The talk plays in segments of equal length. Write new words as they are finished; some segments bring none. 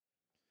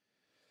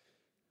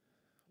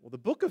Well, the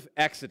book of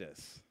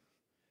Exodus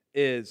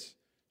is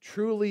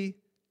truly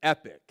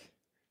epic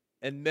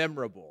and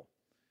memorable.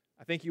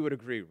 I think you would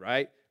agree,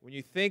 right? When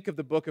you think of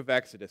the book of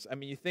Exodus, I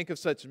mean, you think of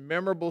such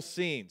memorable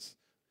scenes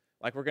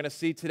like we're going to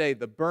see today,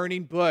 the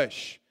burning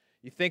bush.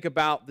 You think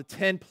about the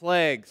 10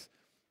 plagues,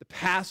 the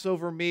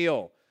Passover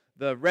meal,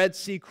 the Red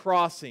Sea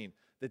crossing,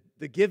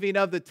 the giving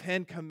of the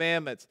 10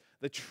 commandments,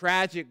 the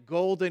tragic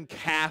golden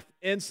calf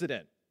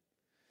incident.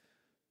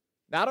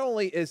 Not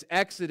only is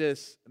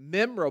Exodus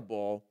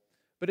memorable,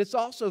 but it's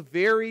also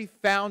very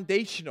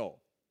foundational.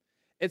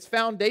 It's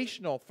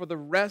foundational for the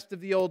rest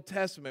of the Old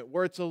Testament,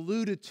 where it's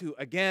alluded to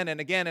again and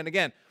again and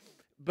again.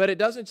 But it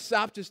doesn't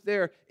stop just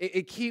there.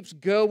 It keeps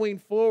going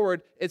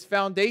forward. It's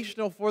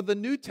foundational for the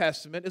New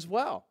Testament as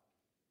well.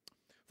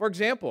 For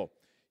example,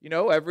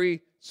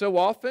 every so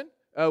often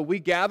we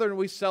gather and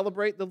we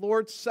celebrate the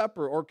Lord's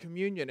Supper or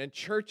communion. In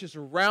churches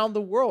around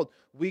the world,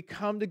 we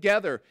come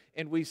together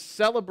and we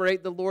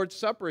celebrate the Lord's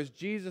Supper as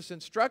Jesus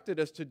instructed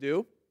us to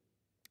do,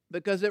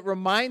 because it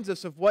reminds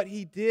us of what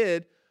He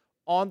did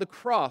on the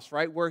cross,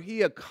 right, where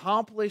He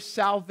accomplished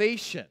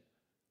salvation.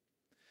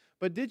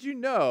 But did you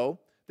know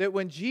that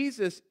when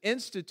Jesus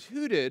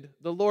instituted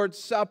the Lord's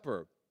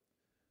Supper,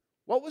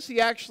 what was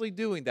He actually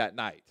doing that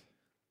night?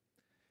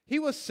 He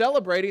was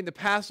celebrating the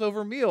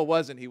Passover meal,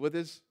 wasn't He, with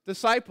His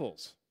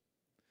disciples?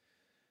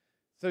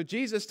 So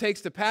Jesus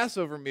takes the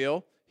Passover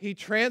meal, He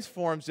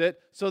transforms it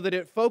so that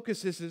it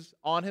focuses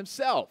on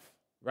Himself,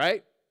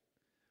 right?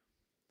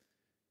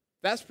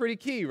 That's pretty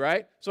key,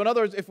 right? So in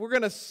other words, if we're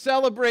going to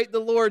celebrate the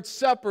Lord's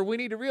Supper, we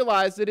need to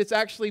realize that it's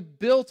actually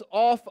built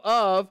off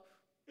of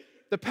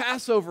the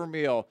Passover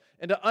meal.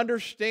 And to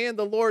understand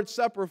the Lord's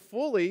Supper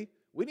fully,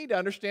 we need to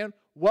understand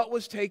what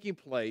was taking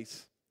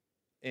place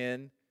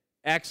in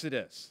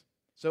Exodus.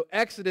 So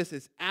Exodus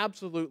is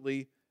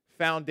absolutely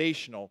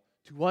foundational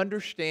to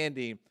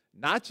understanding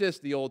not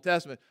just the Old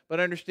Testament, but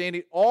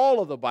understanding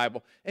all of the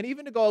Bible. And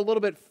even to go a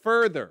little bit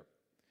further,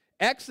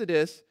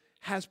 Exodus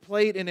has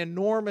played an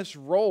enormous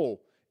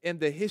role in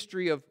the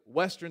history of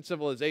Western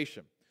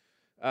civilization.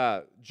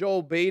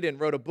 Joel Baden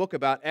wrote a book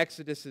about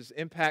Exodus's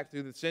impact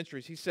through the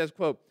centuries. He says,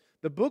 quote,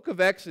 "The book of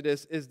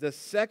Exodus is the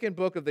second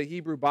book of the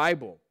Hebrew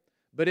Bible,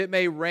 but it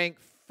may rank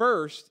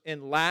first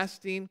in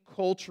lasting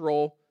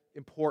cultural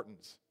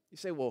importance." You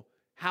say, well,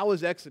 how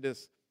has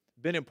Exodus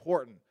been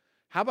important?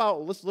 How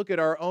about let's look at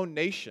our own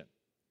nation,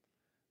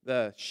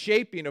 the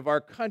shaping of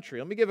our country.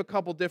 Let me give a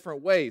couple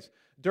different ways.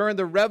 During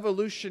the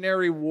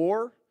Revolutionary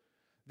War,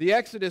 the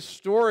Exodus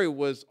story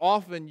was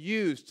often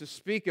used to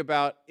speak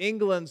about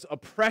England's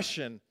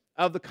oppression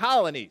of the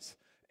colonies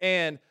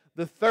and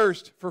the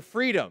thirst for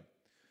freedom.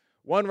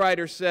 One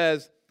writer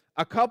says,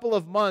 a couple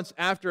of months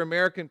after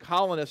American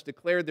colonists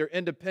declared their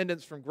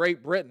independence from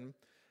Great Britain,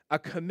 a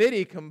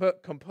committee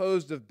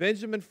composed of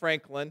Benjamin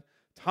Franklin,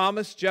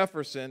 Thomas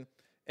Jefferson,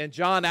 and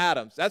John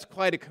Adams, that's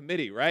quite a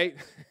committee, right?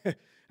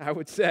 I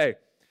would say,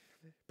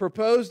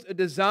 proposed a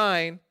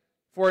design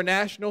for a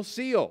national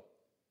seal,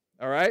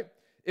 all right?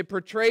 It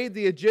portrayed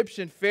the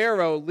Egyptian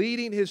Pharaoh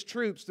leading his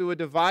troops through a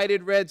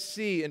divided Red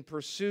Sea in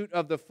pursuit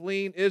of the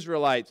fleeing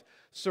Israelites.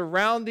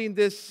 Surrounding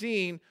this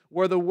scene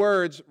were the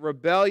words,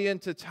 "Rebellion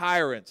to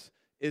tyrants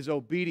is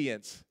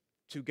obedience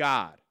to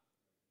God."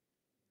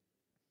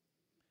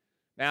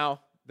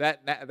 Now,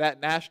 that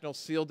national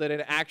seal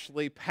didn't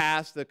actually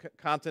pass. The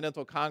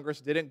Continental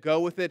Congress didn't go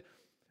with it.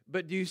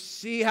 But do you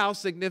see how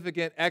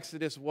significant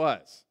Exodus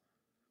was?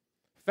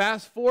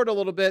 Fast forward a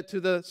little bit to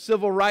the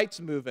civil rights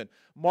movement.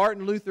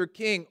 Martin Luther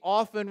King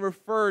often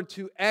referred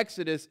to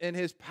Exodus in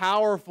his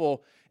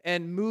powerful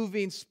and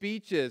moving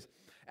speeches.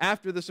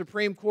 After the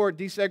Supreme Court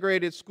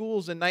desegregated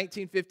schools in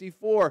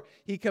 1954,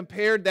 he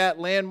compared that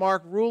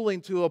landmark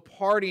ruling to a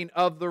parting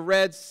of the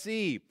Red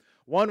Sea.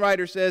 One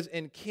writer says,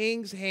 in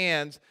King's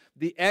hands,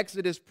 the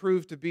Exodus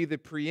proved to be the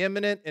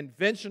preeminent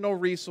inventional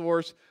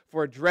resource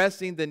for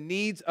addressing the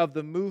needs of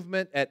the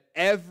movement at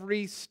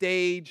every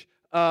stage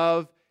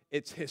of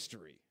its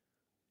history.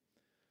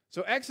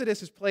 So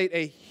Exodus has played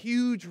a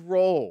huge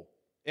role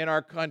in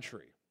our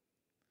country.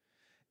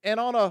 And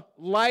on a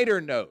lighter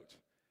note,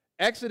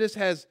 Exodus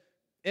has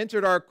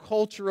entered our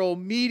cultural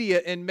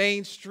media and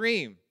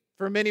mainstream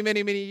for many,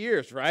 many, many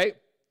years, right?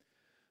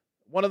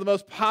 One of the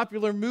most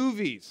popular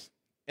movies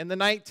in the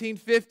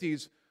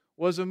 1950s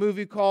was a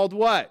movie called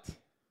what?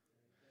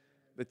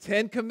 The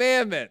Ten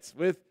Commandments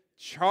with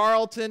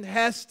Charlton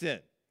Heston.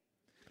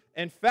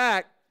 In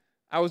fact,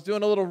 I was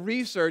doing a little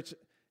research,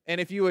 and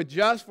if you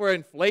adjust for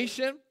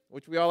inflation,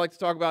 which we all like to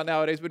talk about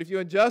nowadays, but if you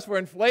adjust for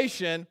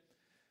inflation,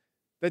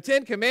 the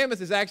Ten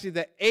Commandments is actually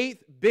the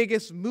 8th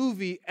biggest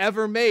movie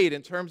ever made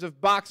in terms of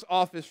box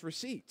office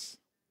receipts.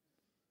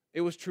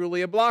 It was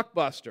truly a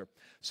blockbuster.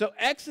 So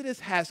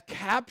Exodus has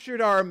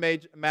captured our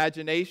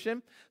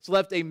imagination. It's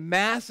left a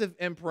massive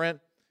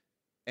imprint,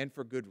 and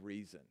for good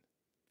reason.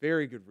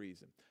 Very good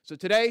reason. So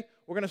today,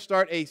 we're going to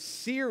start a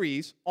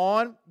series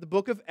on the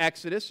book of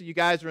Exodus. So you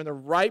guys are in the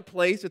right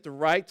place at the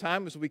right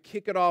time as we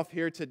kick it off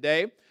here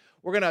today.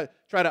 We're going to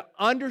try to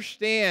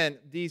understand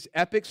these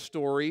epic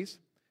stories,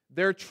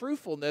 their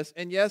truthfulness,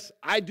 and yes,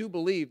 I do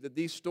believe that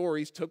these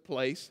stories took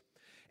place,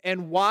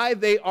 and why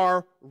they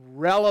are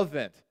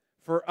relevant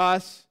for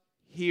us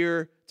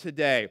here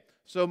today.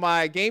 So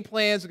my game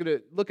plan is going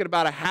to look at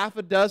about a half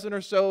a dozen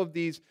or so of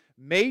these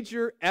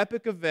major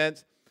epic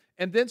events,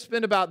 and then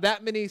spend about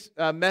that many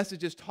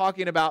messages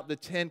talking about the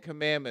Ten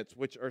Commandments,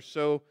 which are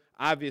so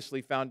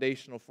obviously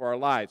foundational for our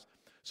lives.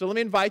 So let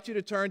me invite you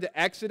to turn to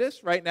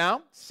Exodus right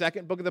now,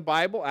 second book of the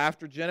Bible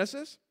after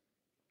Genesis.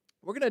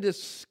 We're going to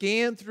just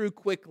scan through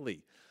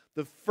quickly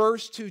the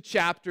first two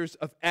chapters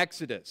of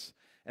Exodus,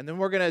 and then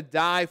we're going to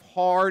dive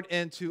hard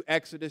into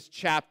Exodus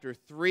chapter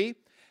 3.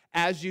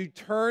 As you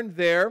turn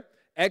there,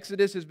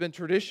 Exodus has been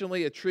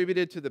traditionally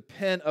attributed to the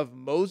pen of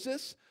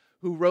Moses,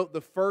 who wrote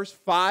the first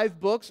 5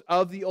 books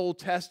of the Old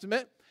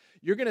Testament.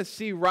 You're going to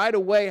see right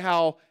away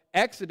how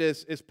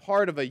Exodus is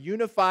part of a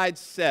unified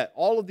set.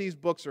 All of these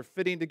books are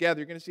fitting together.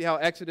 You're going to see how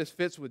Exodus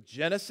fits with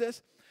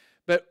Genesis.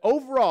 But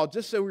overall,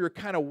 just so we were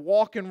kind of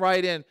walking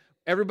right in,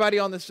 everybody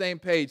on the same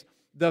page,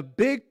 the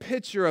big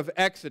picture of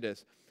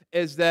Exodus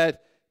is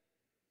that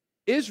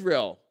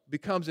Israel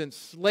becomes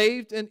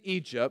enslaved in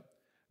Egypt.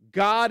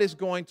 God is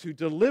going to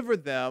deliver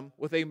them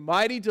with a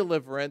mighty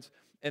deliverance,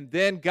 and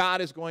then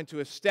God is going to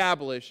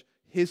establish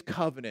his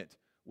covenant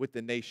with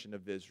the nation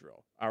of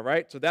Israel. All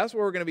right? So that's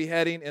where we're going to be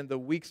heading in the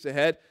weeks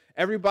ahead.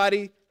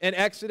 Everybody in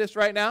Exodus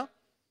right now?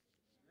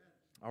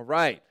 All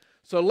right.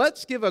 So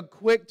let's give a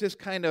quick just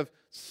kind of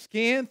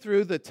scan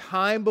through the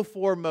time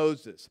before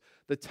Moses.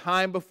 The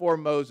time before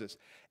Moses.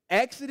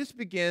 Exodus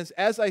begins,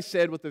 as I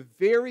said, with a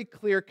very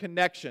clear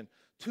connection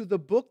to the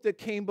book that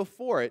came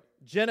before it,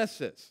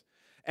 Genesis.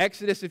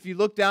 Exodus, if you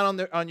look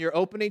down on your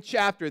opening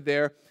chapter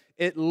there,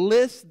 it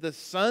lists the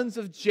sons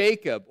of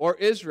Jacob, or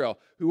Israel,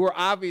 who were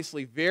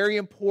obviously very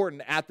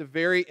important at the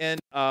very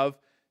end of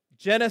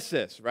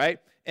Genesis, right?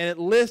 And it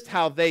lists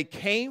how they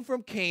came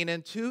from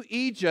Canaan to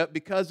Egypt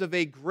because of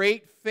a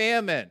great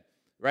famine,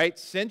 right?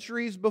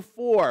 Centuries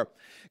before,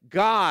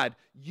 God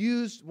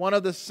used one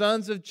of the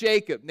sons of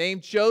Jacob,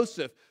 named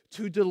Joseph,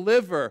 to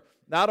deliver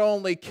not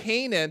only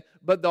Canaan,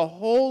 but the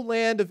whole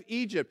land of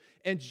Egypt.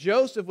 And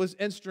Joseph was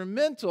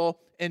instrumental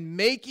in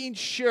making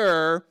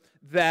sure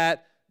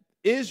that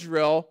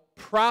Israel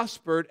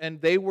prospered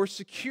and they were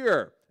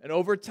secure. And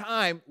over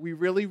time, we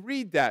really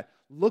read that.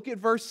 Look at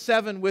verse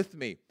 7 with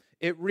me.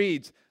 It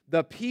reads,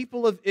 "The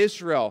people of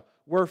Israel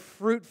were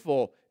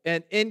fruitful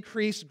and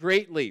increased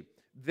greatly.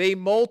 They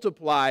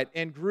multiplied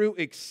and grew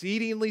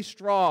exceedingly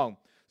strong,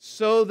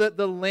 so that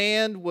the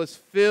land was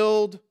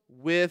filled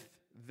with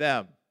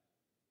them."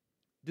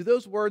 Do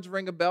those words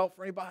ring a bell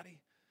for anybody?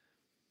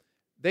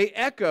 They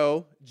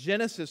echo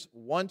Genesis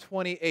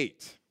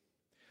 1:28,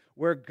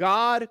 where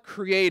God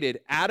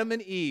created Adam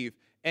and Eve,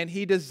 and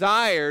he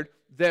desired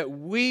that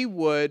we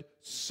would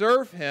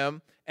serve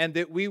him and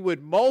that we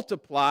would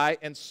multiply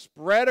and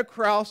spread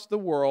across the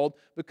world,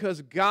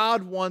 because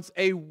God wants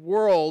a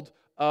world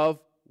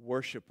of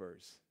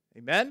worshipers.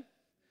 Amen?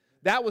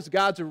 That was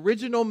God's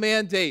original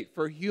mandate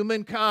for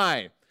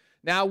humankind.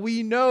 Now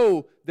we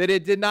know that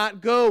it did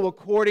not go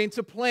according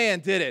to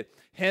plan, did it?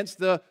 Hence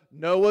the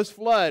Noah's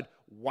flood,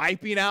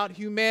 wiping out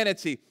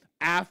humanity.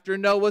 After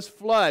Noah's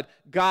flood,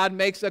 God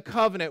makes a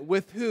covenant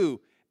with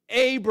who?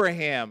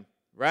 Abraham,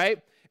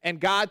 right? And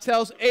God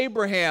tells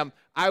Abraham,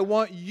 I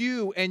want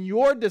you and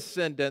your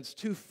descendants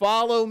to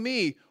follow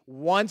me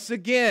once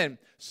again,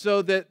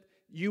 so that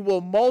you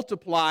will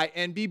multiply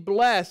and be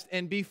blessed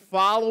and be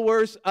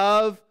followers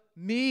of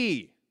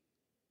me.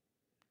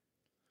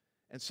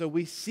 And so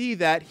we see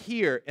that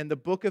here in the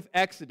book of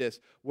Exodus,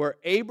 where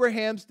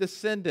Abraham's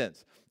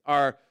descendants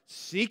are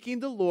seeking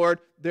the Lord,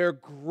 they're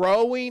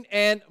growing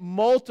and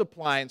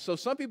multiplying. So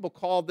some people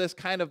call this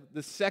kind of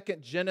the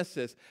second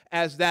Genesis,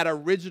 as that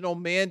original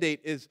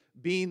mandate is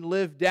being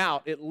lived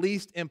out, at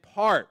least in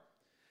part.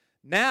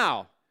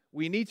 Now,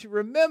 we need to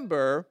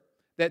remember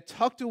that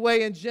tucked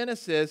away in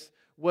Genesis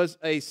was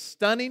a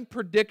stunning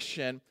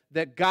prediction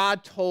that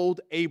God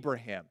told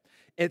Abraham.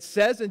 It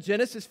says in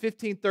Genesis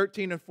 15,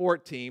 13, and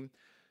 14,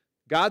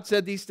 God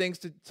said these things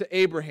to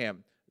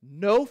Abraham,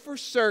 "Know for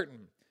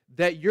certain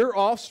that your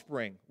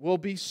offspring will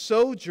be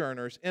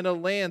sojourners in a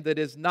land that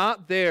is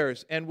not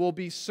theirs, and will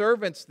be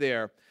servants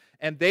there,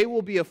 and they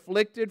will be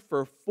afflicted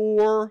for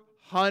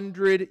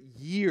 400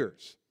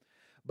 years.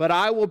 But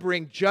I will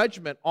bring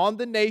judgment on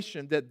the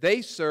nation that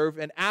they serve,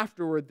 and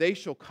afterward they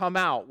shall come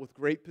out with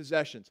great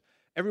possessions."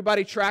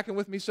 Everybody tracking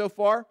with me so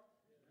far?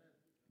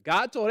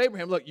 God told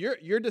Abraham, look,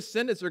 your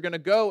descendants are going to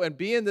go and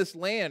be in this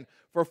land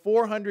for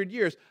 400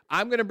 years.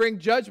 I'm going to bring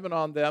judgment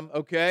on them,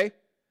 okay?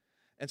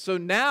 And so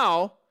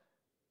now,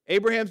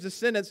 Abraham's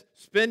descendants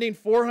spending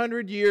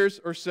 400 years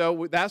or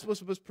so, that's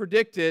what was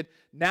predicted.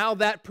 Now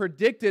that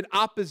predicted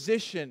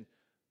opposition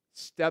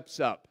steps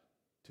up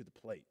to the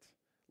plate.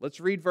 Let's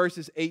read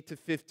verses 8 to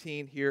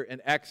 15 here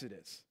in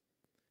Exodus.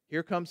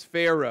 Here comes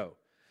Pharaoh.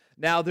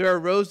 "Now there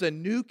arose a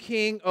new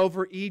king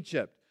over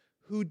Egypt,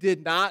 who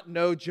did not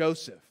know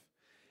Joseph.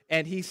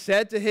 And he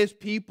said to his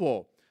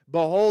people,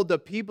 Behold, the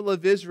people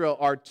of Israel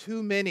are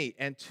too many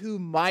and too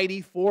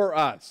mighty for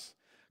us.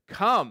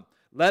 Come,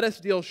 Let us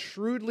deal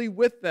shrewdly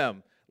with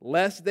them,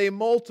 lest they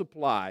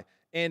multiply.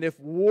 And if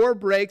war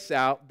breaks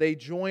out, they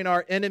join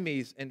our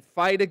enemies and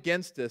fight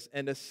against us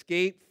and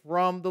escape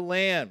from the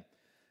land.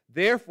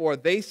 Therefore,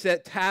 they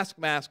set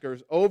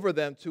taskmasters over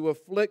them to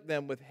afflict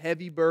them with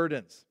heavy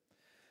burdens.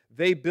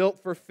 They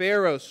built for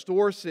Pharaoh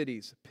store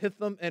cities,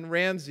 Pithom and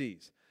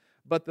Ramses.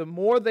 But the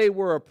more they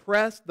were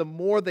oppressed, the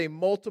more they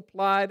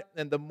multiplied,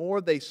 and the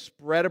more they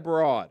spread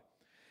abroad.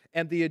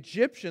 And the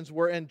Egyptians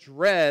were in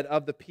dread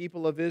of the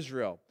people of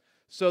Israel.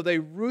 So they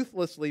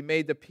ruthlessly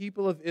made the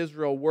people of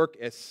Israel work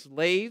as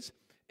slaves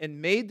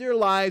and made their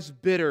lives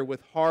bitter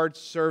with hard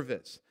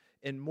service,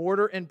 in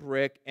mortar and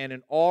brick, and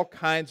in all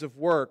kinds of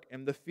work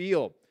in the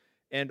field.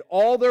 And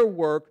all their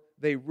work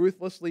they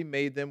ruthlessly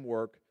made them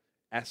work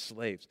as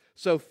slaves.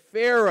 So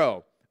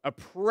Pharaoh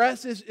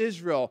oppresses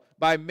Israel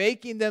by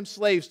making them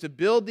slaves to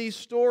build these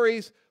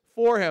stories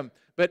for him.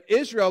 But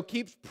Israel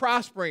keeps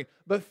prospering.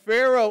 But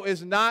Pharaoh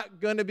is not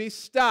going to be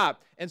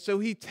stopped. And so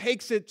he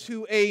takes it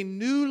to a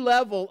new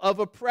level of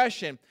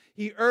oppression.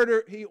 He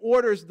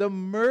orders the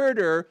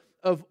murder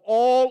of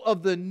all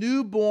of the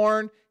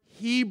newborn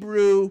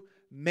Hebrew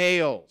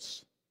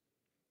males.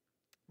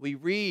 We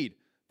read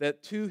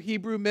that 2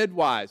 Hebrew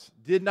midwives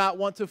did not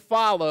want to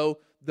follow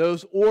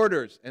those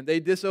orders, and they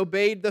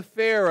disobeyed the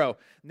Pharaoh.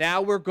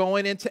 Now we're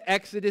going into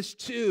Exodus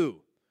 2.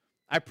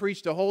 I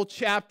preached a whole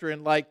chapter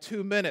in like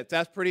 2 minutes.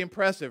 That's pretty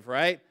impressive,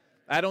 right?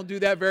 I don't do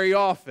that very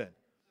often.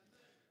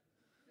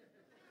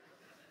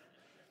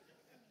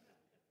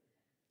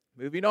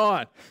 Moving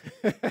on.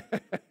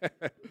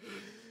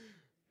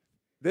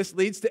 This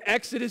leads to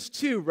Exodus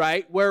 2,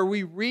 right? Where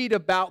we read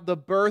about the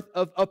birth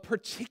of a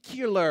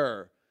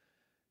particular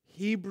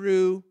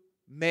Hebrew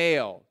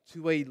male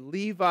to a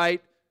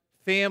Levite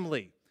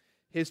family.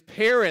 His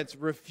parents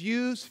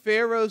refused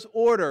Pharaoh's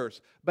orders,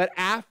 but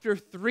after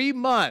 3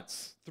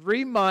 months,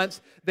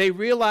 they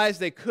realized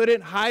they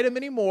couldn't hide him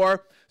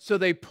anymore, so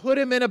they put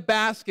him in a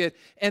basket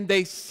and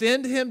they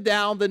send him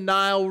down the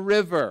Nile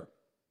River.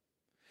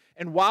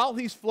 And while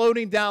he's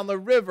floating down the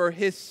river,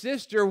 his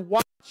sister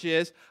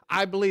watches.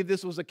 I believe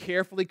this was a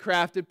carefully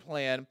crafted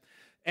plan.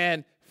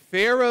 And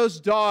Pharaoh's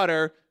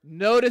daughter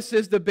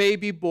notices the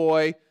baby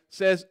boy,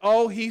 says,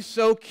 "Oh, he's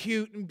so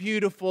cute and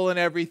beautiful and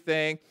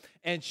everything."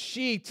 And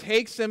she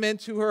takes him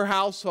into her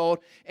household,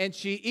 and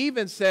she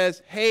even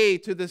says, "Hey,"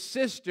 to the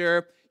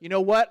sister, "you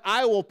know what?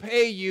 I will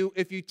pay you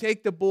if you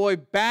take the boy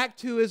back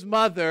to his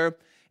mother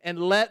and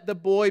let the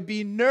boy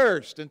be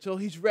nursed until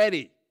he's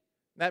ready."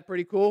 Isn't that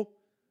pretty cool?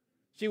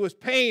 She was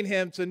paying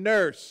him to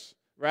nurse,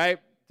 right?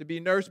 To be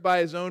nursed by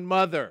his own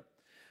mother.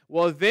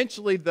 Well,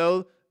 eventually,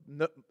 though,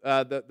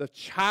 the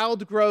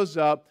child grows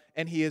up,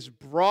 and he is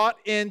brought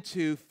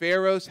into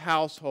Pharaoh's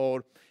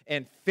household,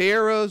 and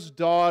Pharaoh's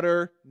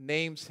daughter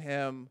names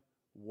him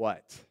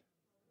what?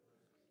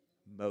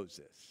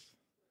 Moses.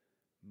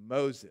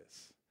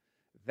 Moses.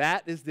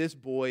 That is this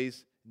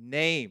boy's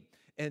name.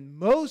 And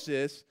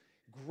Moses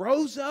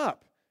grows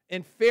up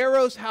in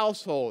Pharaoh's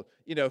household.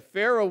 You know,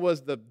 Pharaoh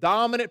was the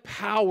dominant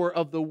power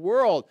of the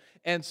world.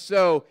 And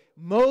so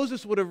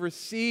Moses would have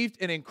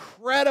received an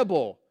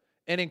incredible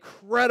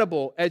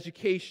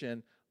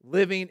education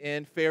living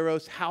in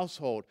Pharaoh's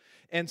household.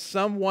 And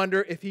some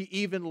wonder if he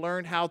even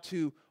learned how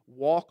to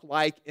walk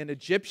like an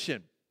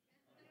Egyptian.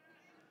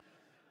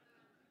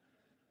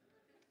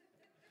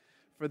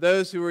 For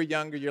those who are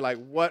younger, you're like,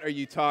 what are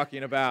you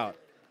talking about?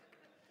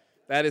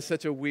 That is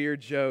such a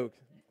weird joke.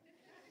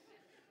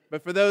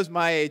 But for those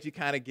my age, you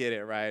kind of get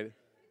it, right?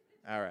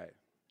 All right.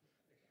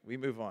 We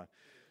move on.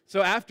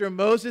 So after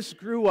Moses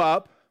grew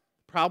up,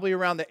 probably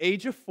around the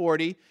age of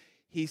 40,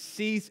 he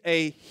sees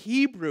a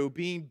Hebrew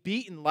being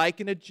beaten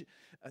like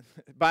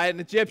by an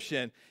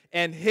Egyptian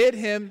and hid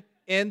him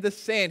in the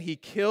sand. He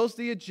kills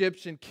the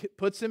Egyptian,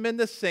 puts him in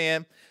the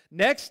sand.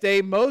 Next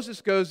day,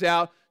 Moses goes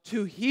out.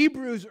 2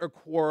 Hebrews are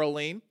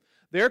quarreling.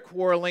 They're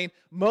quarreling.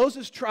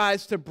 Moses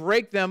tries to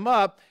break them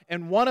up,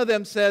 and one of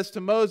them says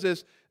to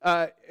Moses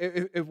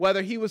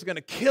whether he was going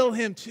to kill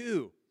him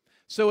too.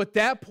 So at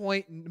that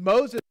point,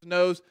 Moses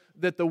knows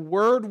that the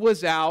word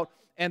was out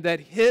and that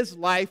his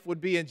life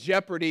would be in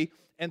jeopardy.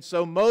 And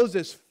so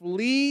Moses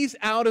flees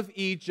out of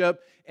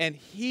Egypt, and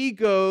he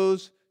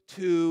goes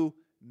to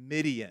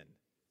Midian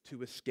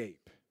to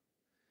escape.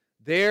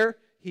 There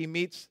he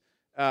meets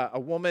a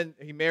woman.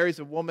 He marries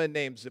a woman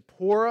named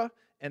Zipporah,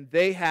 and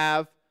they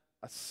have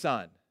a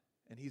son.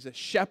 And he's a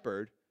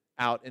shepherd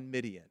out in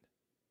Midian.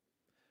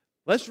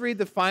 Let's read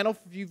the final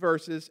few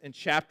verses in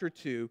chapter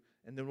 2,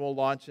 and then we'll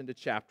launch into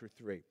chapter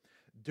 3.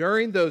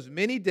 During those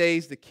many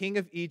days, the king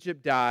of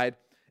Egypt died,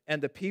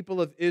 and the people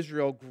of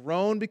Israel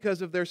groaned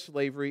because of their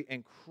slavery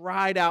and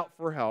cried out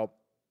for help.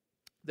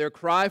 Their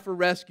cry for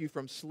rescue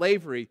from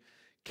slavery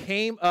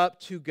came up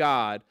to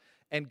God,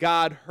 and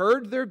God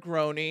heard their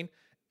groaning,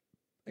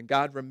 and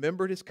God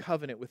remembered his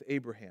covenant with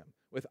Abraham,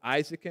 with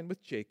Isaac, and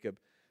with Jacob.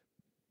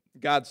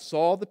 God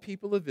saw the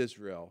people of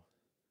Israel,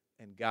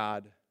 and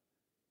God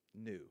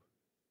knew.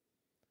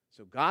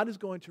 So God is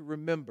going to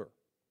remember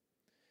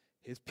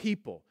his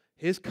people,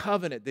 his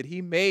covenant that he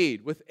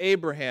made with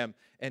Abraham,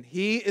 and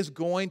he is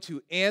going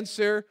to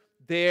answer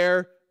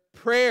their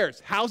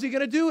prayers. How's he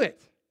going to do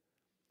it?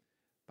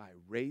 By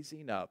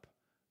raising up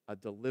a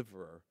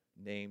deliverer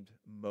named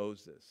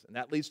Moses. And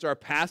that leads to our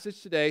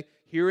passage today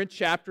here in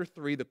chapter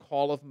 3, the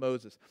call of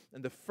Moses.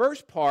 And the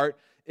first part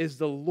is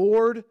the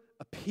Lord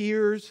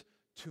appears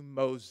to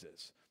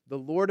Moses. The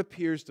Lord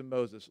appears to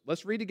Moses.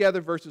 Let's read together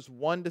verses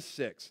 1 to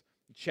 6,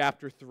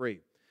 chapter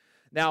 3.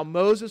 Now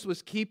Moses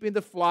was keeping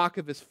the flock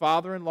of his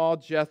father-in-law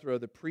Jethro,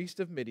 the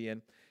priest of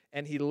Midian,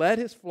 and he led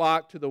his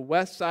flock to the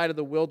west side of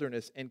the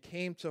wilderness and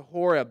came to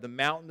Horeb, the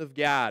mountain of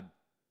God.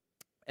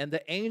 And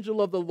the angel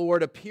of the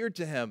Lord appeared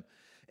to him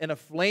in a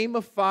flame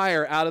of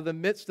fire out of the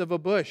midst of a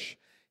bush.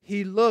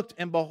 He looked,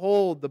 and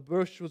behold, the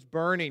bush was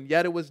burning,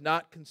 yet it was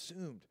not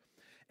consumed.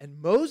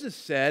 And Moses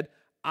said,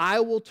 I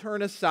will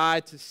turn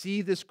aside to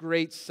see this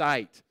great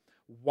sight,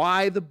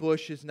 why the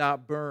bush is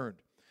not burned.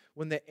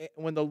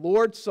 When the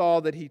Lord saw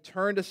that he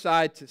turned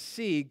aside to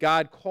see,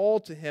 God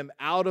called to him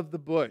out of the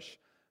bush,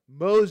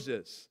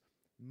 Moses,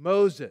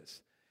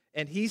 Moses.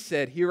 And he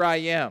said, Here I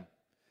am.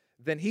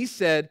 Then he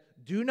said,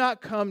 Do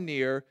not come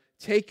near,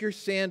 take your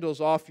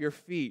sandals off your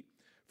feet,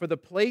 for the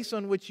place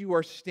on which you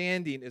are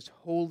standing is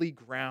holy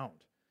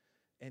ground.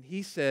 And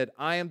he said,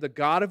 I am the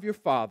God of your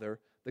father,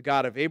 the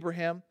God of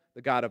Abraham,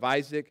 the God of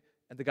Isaac,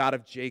 and the God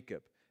of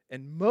Jacob.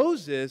 And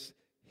Moses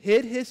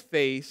hid his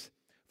face,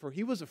 for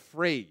he was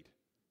afraid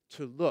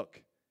to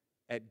look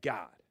at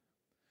God.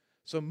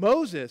 So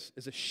Moses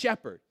is a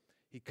shepherd.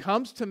 He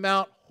comes to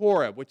Mount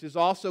Horeb, which is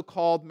also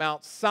called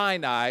Mount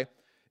Sinai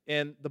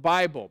in the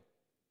Bible.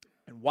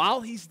 And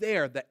while he's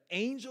there, the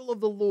angel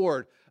of the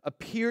Lord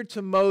appeared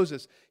to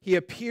Moses. He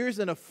appears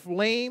in a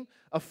flame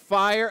of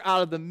fire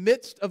out of the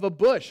midst of a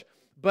bush.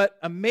 But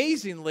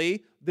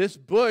amazingly, this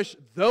bush,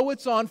 though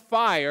it's on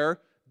fire,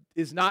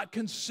 is not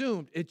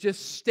consumed. It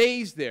just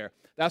stays there.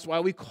 That's why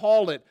we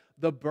call it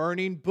the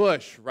burning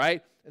bush,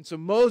 right? And so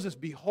Moses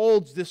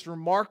beholds this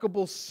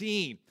remarkable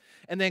scene.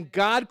 And then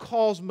God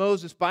calls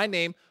Moses by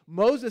name.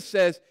 Moses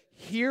says,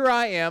 Here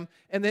I am.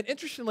 And then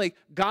interestingly,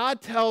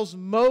 God tells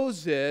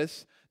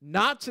Moses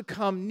not to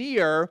come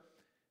near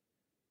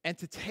and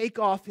to take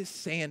off his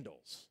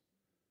sandals.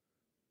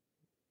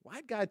 Why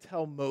did God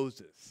tell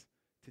Moses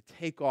to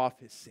take off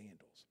his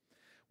sandals?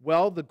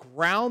 Well, the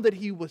ground that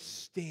he was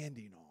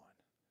standing on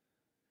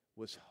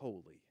was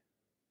holy.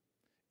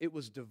 It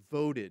was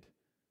devoted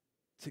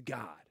to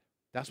God.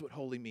 That's what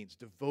holy means,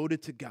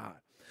 devoted to God.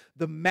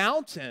 The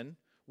mountain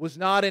was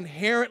not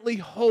inherently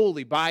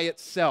holy by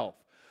itself,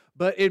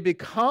 but it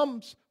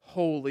becomes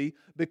holy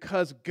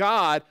because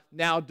God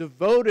now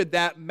devoted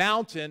that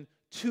mountain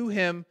to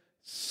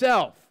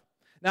himself.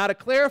 Now, to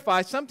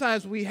clarify,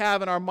 sometimes we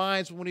have in our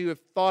minds when we have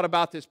thought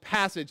about this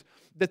passage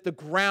that the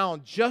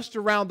ground just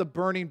around the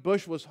burning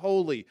bush was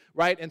holy,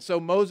 right? And so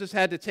Moses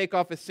had to take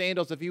off his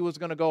sandals if he was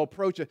going to go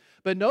approach it.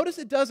 But notice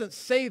it doesn't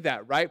say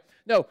that, right?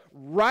 No,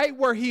 right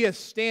where he is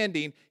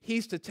standing,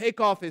 he's to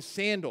take off his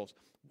sandals.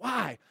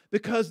 Why?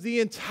 Because the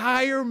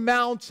entire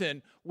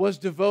mountain was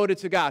devoted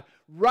to God.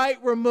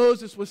 Right where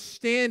Moses was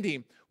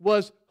standing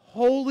was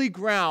holy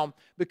ground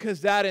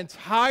because that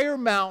entire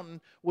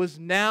mountain was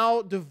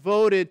now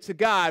devoted to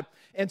God.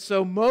 And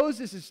so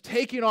Moses'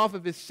 taking off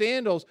of his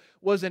sandals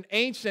was an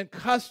ancient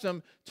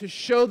custom to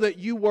show that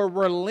you were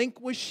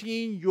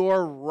relinquishing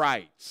your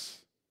rights.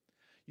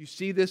 You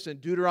see this in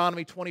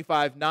Deuteronomy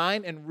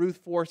 25:9 and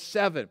Ruth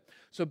 4:7.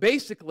 So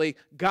basically,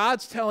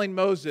 God's telling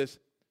Moses,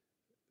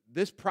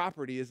 this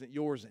property isn't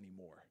yours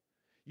anymore.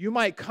 You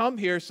might come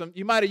here,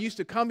 you might have used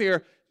to come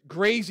here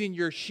grazing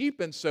your sheep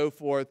and so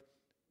forth,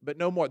 but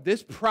no more.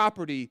 This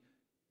property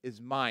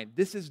is mine.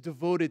 This is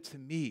devoted to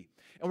me.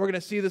 And we're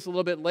going to see this a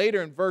little bit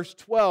later in verse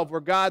 12,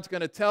 where God's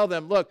going to tell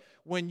them, look,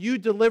 when you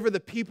deliver the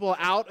people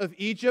out of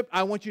Egypt,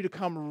 I want you to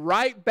come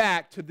right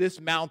back to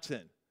this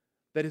mountain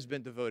that has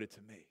been devoted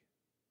to me.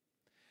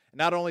 And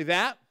not only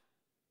that,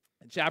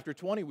 in chapter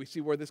 20, we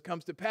see where this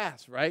comes to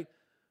pass, right?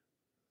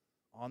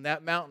 On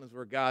that mountain is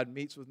where God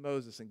meets with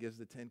Moses and gives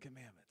the Ten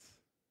Commandments.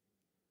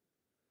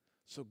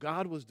 So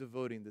God was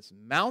devoting this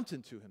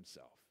mountain to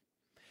himself.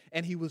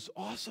 And he was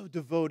also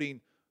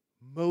devoting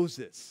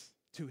Moses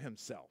to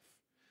himself,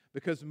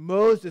 because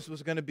Moses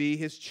was going to be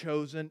his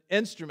chosen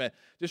instrument.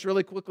 Just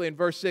really quickly in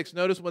verse 6,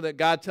 notice when that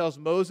God tells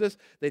Moses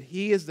that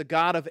he is the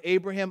God of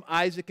Abraham,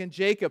 Isaac, and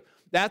Jacob.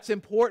 That's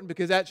important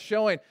because that's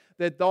showing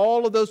that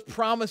all of those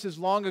promises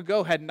long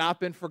ago had not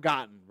been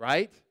forgotten,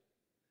 right?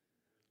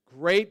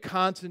 Great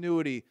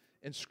continuity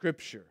in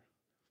Scripture.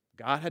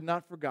 God had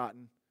not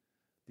forgotten.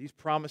 These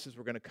promises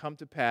were going to come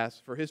to pass.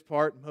 For his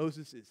part,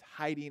 Moses is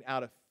hiding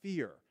out of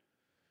fear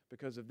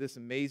because of this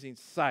amazing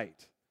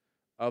sight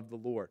of the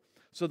Lord.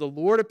 So the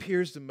Lord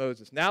appears to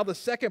Moses. Now the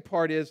second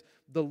part is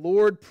the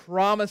Lord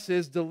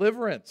promises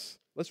deliverance.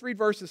 Let's read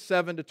verses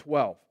 7 to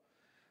 12.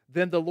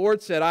 Then the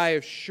Lord said, I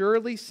have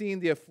surely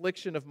seen the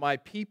affliction of my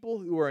people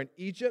who are in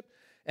Egypt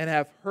and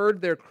have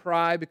heard their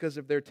cry because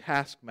of their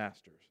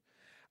taskmasters.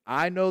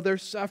 I know their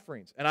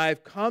sufferings, and I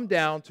have come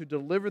down to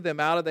deliver them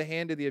out of the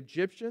hand of the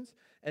Egyptians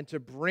and to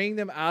bring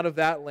them out of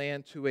that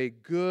land to a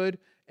good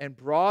and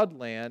broad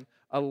land,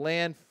 a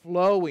land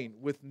flowing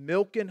with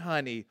milk and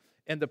honey,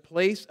 in the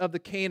place of the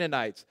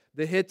Canaanites,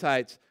 the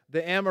Hittites,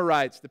 the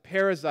Amorites, the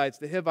Perizzites,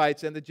 the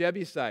Hivites, and the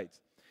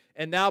Jebusites.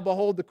 And now,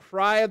 behold, the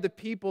cry of the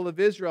people of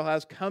Israel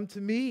has come to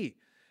me,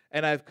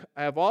 and I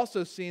have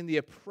also seen the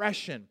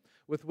oppression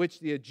with which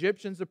the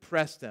Egyptians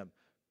oppressed them.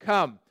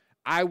 Come,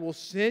 I will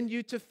send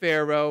you to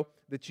Pharaoh,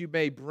 that you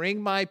may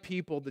bring my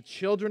people, the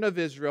children of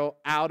Israel,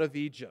 out of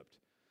Egypt.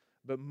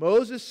 But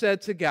Moses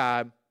said to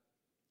God,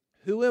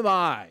 who am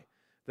I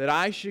that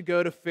I should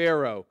go to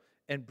Pharaoh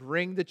and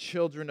bring the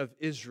children of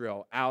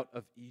Israel out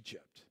of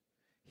Egypt?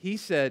 He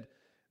said,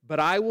 but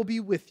I will be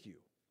with you,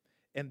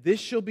 and this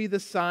shall be the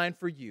sign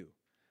for you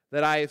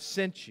that I have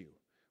sent you.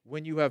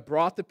 When you have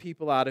brought the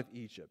people out of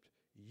Egypt,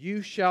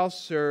 you shall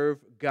serve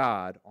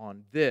God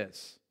on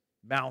this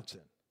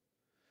mountain.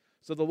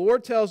 So the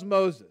Lord tells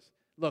Moses,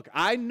 look,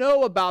 I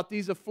know about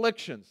these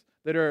afflictions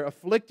that are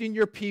afflicting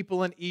your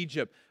people in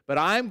Egypt, but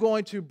I'm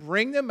going to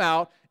bring them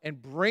out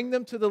and bring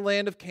them to the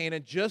land of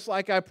Canaan just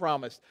like I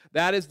promised.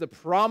 That is the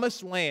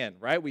promised land,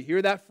 right? We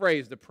hear that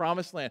phrase, the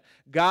promised land.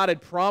 God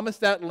had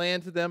promised that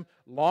land to them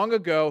long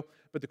ago,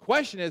 but the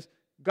question is,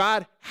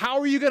 God, how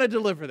are you going to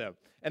deliver them?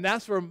 And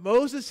that's where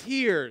Moses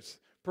hears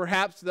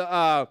perhaps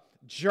the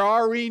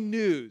jarring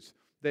news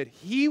that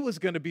he was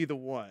going to be the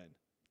one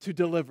to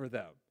deliver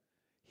them.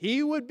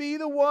 He would be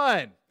the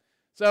one.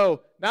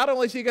 So not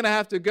only is he going to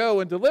have to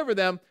go and deliver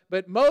them,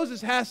 but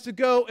Moses has to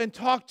go and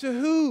talk to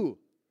who?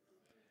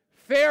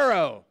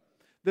 Pharaoh,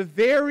 the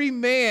very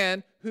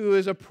man who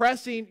is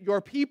oppressing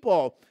your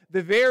people,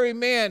 the very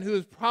man who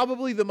is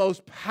probably the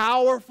most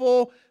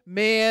powerful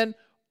man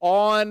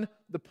on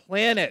the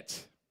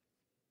planet.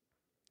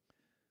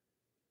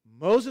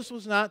 Moses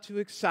was not too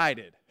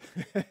excited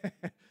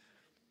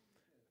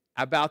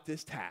about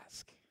this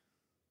task.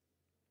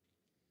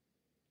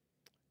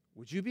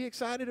 Would you be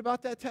excited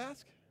about that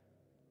task?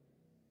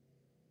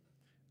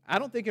 I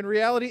don't think in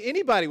reality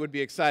anybody would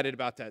be excited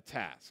about that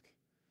task,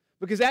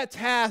 because that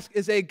task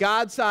is a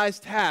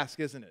God-sized task,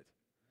 isn't it?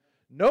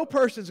 No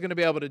person's going to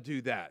be able to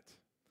do that.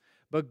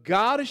 But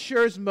God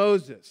assures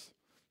Moses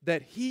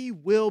that he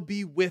will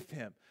be with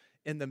him.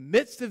 In the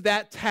midst of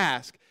that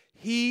task,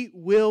 he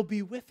will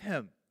be with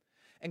him.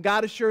 And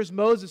God assures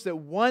Moses that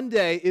one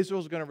day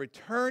Israel is going to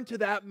return to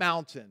that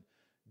mountain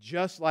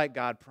just like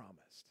God promised.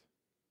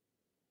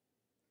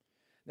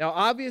 Now,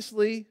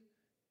 obviously,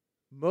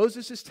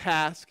 Moses'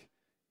 task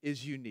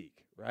is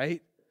unique,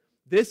 right?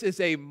 This is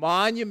a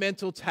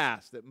monumental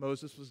task that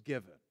Moses was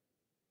given.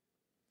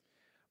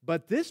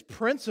 But this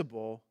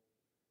principle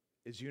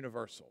is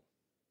universal.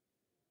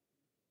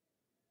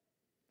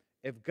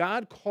 If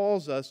God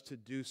calls us to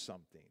do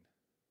something,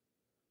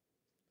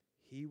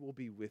 he will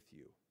be with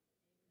you.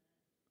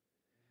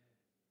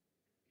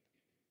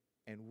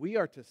 And we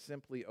are to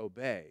simply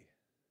obey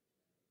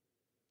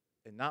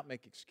and not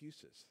make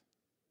excuses.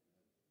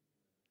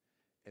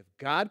 If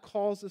God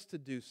calls us to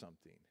do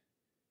something,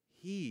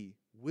 he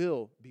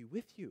will be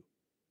with you.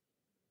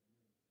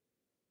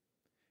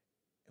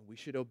 And we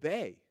should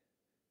obey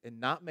and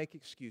not make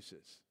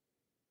excuses.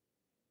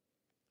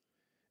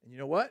 And you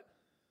know what?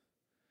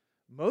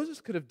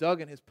 Moses could have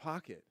dug in his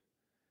pocket,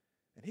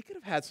 and he could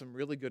have had some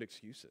really good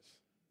excuses.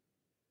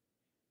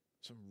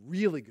 Some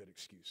really good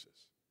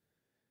excuses.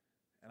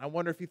 And I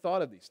wonder if he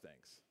thought of these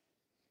things.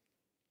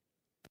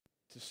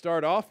 To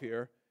start off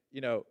here,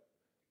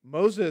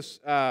 Moses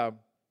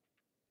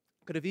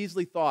could have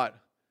easily thought,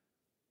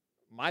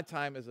 my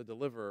time as a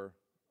deliverer,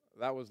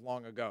 that was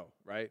long ago,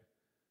 right?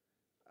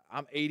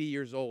 I'm 80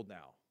 years old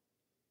now.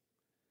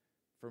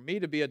 For me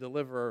to be a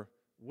deliverer,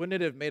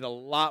 wouldn't it have made a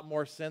lot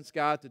more sense,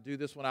 God, to do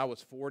this when I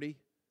was 40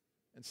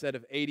 instead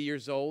of 80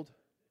 years old?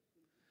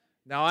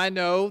 Now, I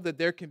know that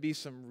there can be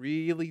some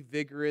really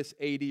vigorous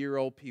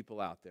 80-year-old people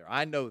out there.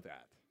 I know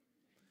that.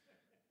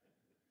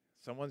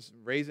 Someone's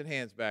raising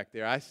hands back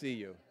there. I see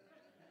you.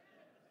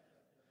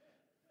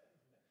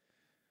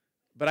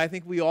 But I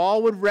think we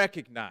all would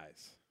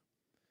recognize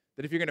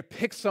that if you're going to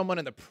pick someone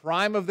in the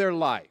prime of their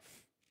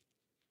life,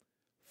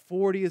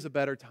 40 is a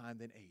better time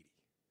than 80.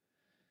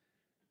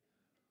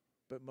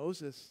 But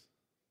Moses,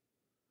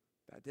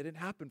 that didn't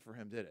happen for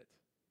him, did it?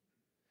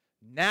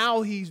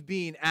 Now he's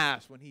being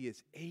asked when he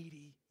is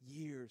 80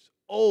 years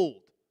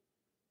old.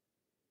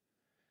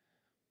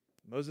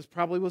 Moses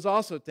probably was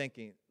also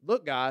thinking,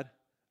 look, God,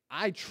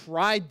 I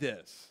tried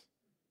this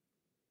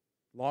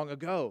long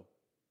ago,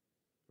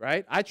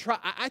 right? I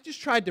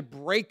just tried to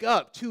break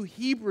up two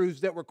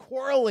Hebrews that were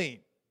quarreling.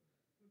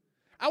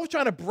 I was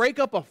trying to break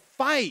up a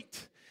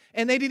fight,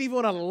 and they didn't even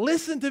want to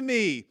listen to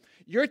me.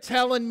 You're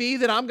telling me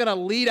that I'm going to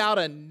lead out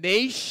a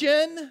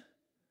nation?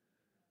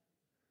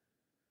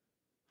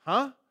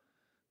 Huh?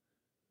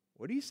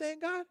 What are you saying,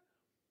 God?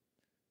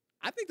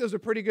 I think those are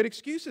pretty good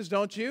excuses,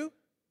 don't you?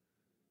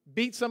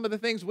 Beat some of the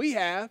things we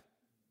have.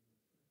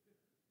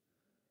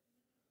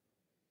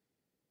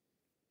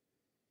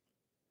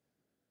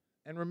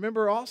 And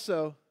remember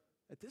also,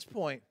 at this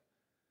point,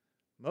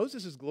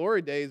 Moses'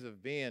 glory days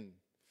of being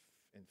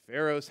in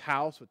Pharaoh's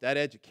house with that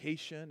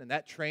education and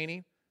that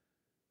training,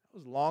 that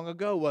was long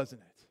ago,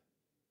 wasn't it?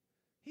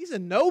 He's a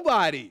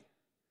nobody.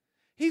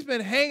 He's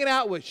been hanging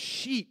out with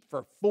sheep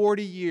for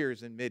 40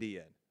 years in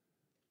Midian.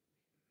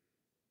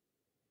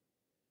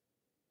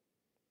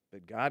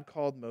 But God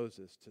called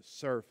Moses to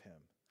serve him,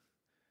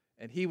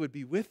 and he would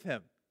be with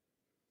him.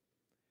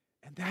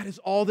 And that is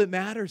all that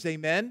matters,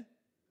 amen?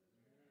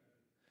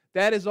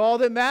 That is all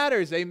that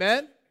matters,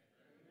 amen?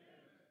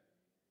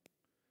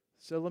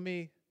 So let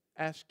me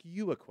ask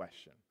you a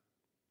question.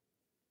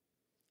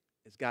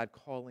 Is God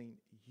calling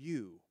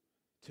you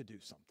to do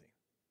something?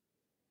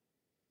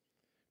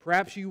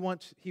 Perhaps He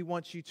wants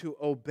you to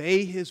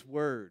obey His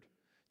word.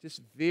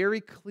 Just very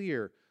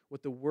clear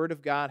what the Word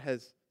of God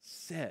has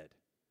said.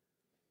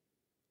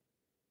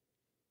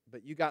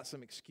 But you got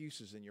some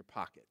excuses in your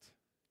pocket.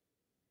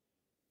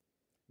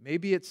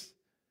 Maybe it's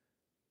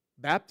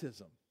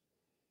baptism.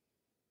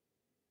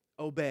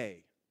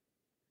 Obey.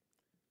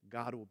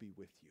 God will be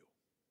with you.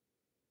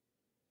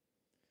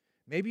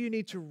 Maybe you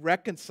need to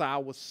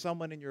reconcile with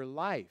someone in your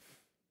life.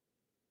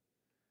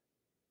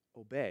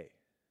 Obey.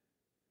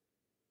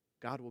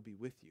 God will be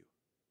with you.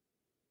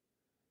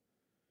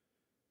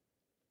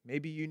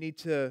 Maybe you need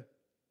to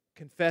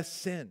confess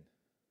sin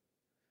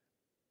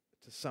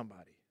to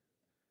somebody.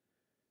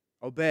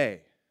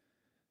 Obey.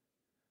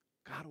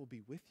 God will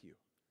be with you.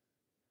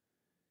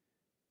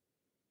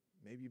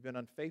 Maybe you've been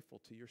unfaithful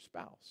to your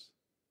spouse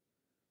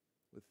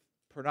with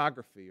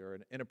pornography or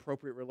an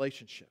inappropriate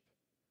relationship.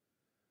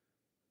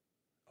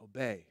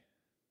 Obey.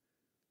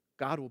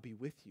 God will be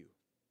with you.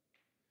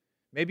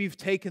 Maybe you've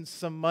taken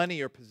some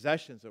money or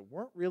possessions that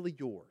weren't really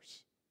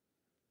yours.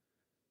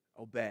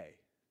 Obey.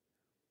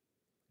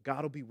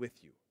 God will be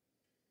with you.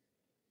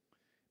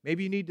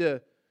 Maybe you need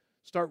to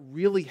start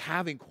really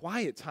having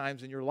quiet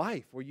times in your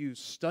life where you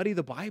study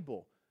the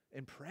Bible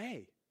and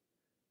pray.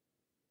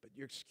 But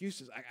your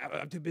excuse is,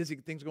 I'm too busy,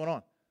 things going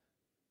on.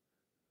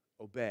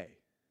 Obey.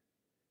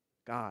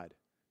 God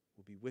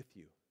will be with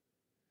you.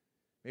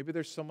 Maybe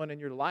there's someone in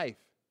your life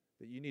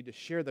that you need to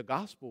share the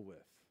gospel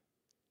with.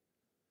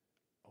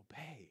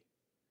 Obey.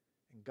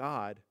 And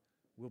God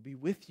will be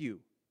with you.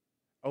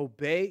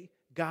 Obey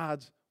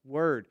God's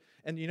word.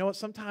 And you know what?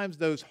 Sometimes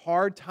those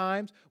hard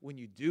times when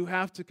you do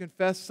have to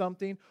confess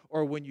something,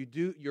 or when you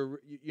do,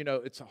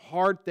 it's a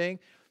hard thing,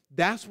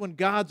 that's when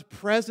God's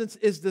presence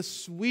is the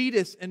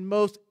sweetest and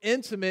most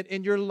intimate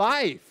in your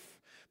life.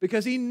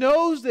 Because He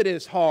knows that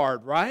it's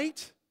hard,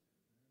 right?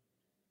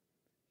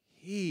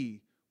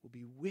 He will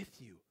be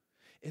with you.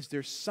 Is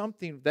there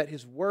something that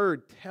His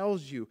word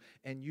tells you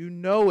and you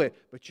know it,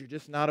 but you're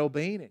just not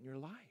obeying it in your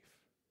life?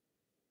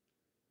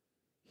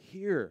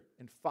 Hear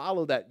and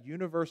follow that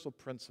universal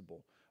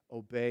principle.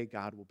 Obey,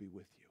 God will be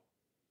with you.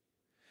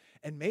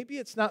 And maybe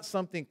it's not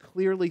something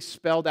clearly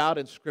spelled out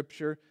in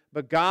Scripture,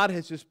 but God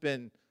has just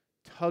been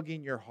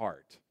tugging your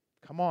heart.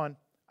 Come on,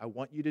 I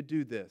want you to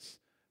do this.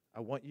 I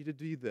want you to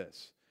do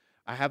this.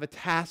 I have a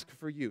task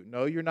for you.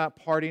 No, you're not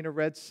parting a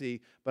Red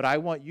Sea, but I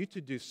want you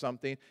to do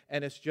something,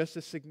 and it's just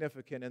as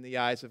significant in the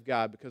eyes of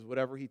God, because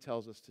whatever He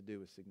tells us to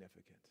do is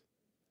significant.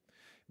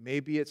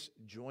 Maybe it's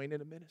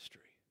joining a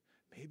ministry.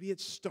 Maybe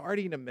it's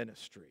starting a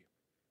ministry.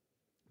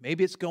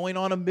 Maybe it's going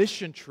on a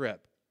mission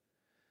trip.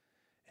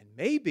 And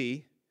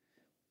maybe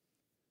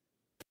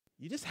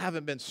you just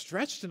haven't been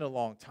stretched in a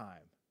long time.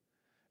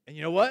 And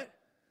you know what?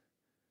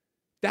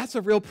 That's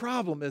a real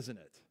problem, isn't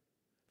it?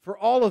 For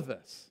all of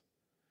us.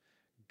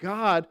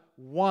 God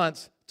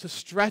wants to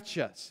stretch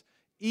us.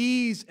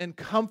 Ease and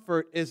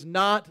comfort is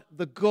not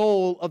the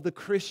goal of the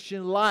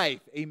Christian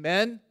life.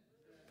 Amen?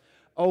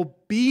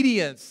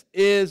 Obedience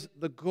is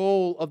the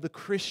goal of the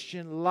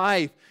Christian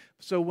life.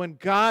 So when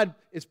God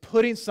is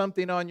putting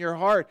something on your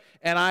heart,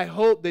 and I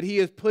hope that He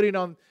is putting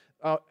on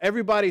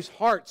everybody's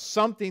heart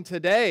something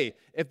today,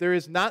 if there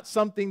is not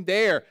something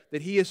there,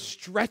 that He is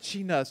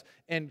stretching us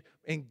and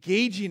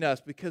engaging us,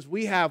 because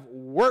we have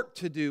work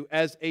to do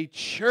as a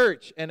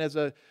church and as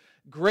a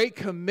Great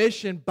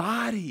Commission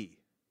body.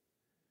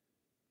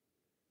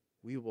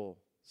 We will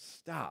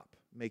stop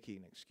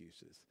making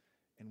excuses,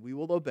 and we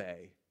will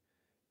obey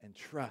and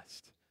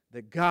trust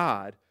that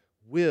God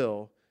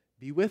will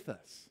be with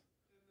us.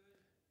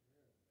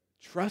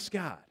 Trust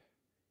God.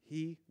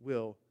 He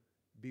will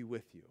be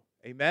with you.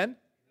 Amen?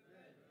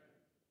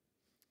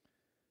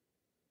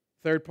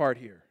 Third part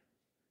here.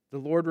 The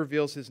Lord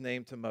reveals His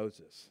name to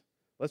Moses.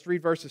 Let's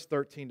read verses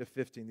 13 to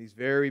 15, these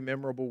very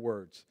memorable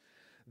words.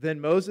 Then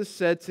Moses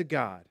said to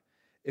God,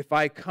 if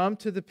I come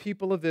to the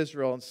people of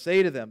Israel and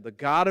say to them, the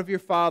God of your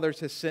fathers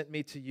has sent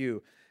me to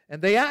you,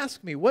 and they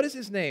ask me, what is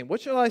His name?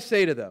 What shall I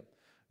say to them?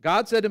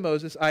 God said to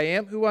Moses, I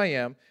am who I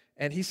am.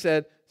 And He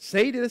said,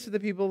 say this to the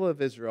people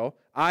of Israel,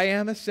 I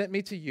am has sent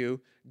me to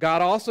you.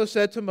 God also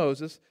said to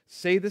Moses,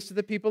 say this to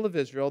the people of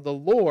Israel, the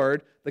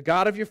Lord, the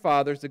God of your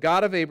fathers, the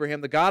God of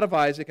Abraham, the God of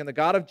Isaac, and the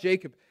God of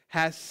Jacob,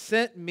 has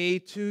sent me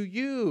to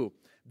you.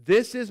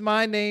 This is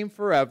my name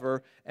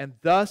forever, and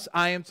thus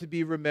I am to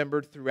be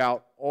remembered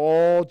throughout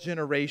all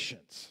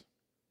generations.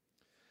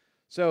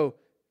 So,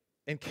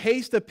 in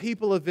case the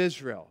people of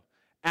Israel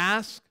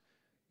ask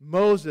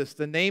Moses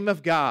the name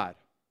of God,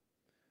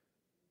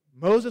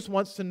 Moses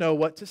wants to know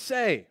what to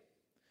say.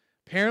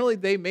 Apparently,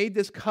 they made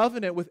this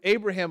covenant with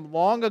Abraham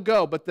long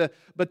ago, but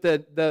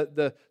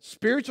the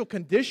spiritual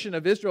condition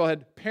of Israel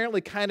had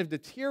apparently kind of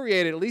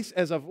deteriorated, at least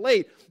as of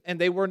late, and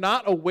they were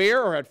not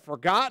aware or had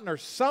forgotten or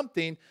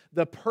something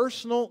the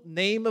personal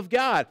name of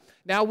God.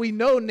 Now, we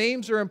know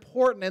names are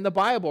important in the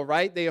Bible,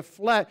 right? They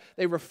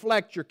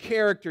reflect your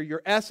character,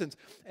 your essence.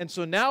 And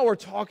so now we're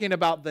talking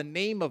about the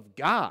name of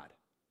God,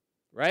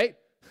 right?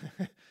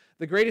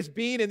 The greatest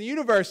being in the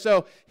universe.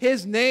 So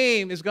his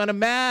name is going to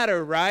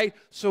matter, right?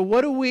 So what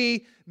do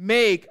we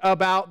make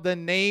about the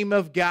name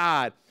of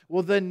God?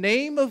 Well, the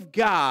name of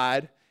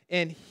God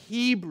in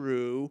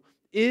Hebrew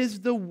is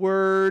the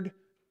word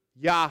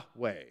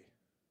Yahweh. I'm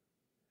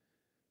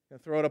going to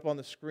throw it up on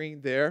the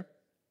screen there.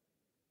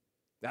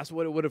 That's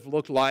what it would have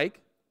looked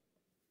like.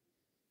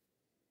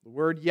 The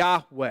word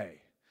Yahweh.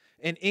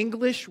 In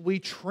English, we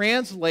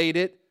translate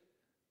it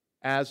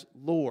as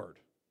Lord.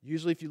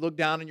 Usually if you look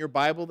down in your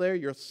Bible there,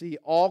 you'll see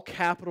all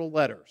capital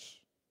letters.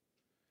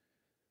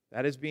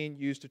 That is being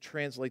used to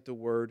translate the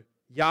word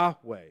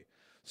Yahweh.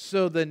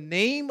 So the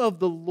name of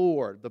the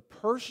Lord, the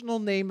personal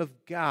name of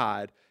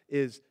God,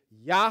 is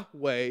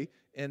Yahweh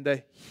in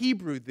the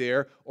Hebrew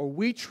there, or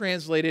we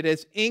translate it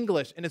as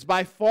English. And it's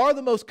by far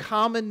the most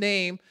common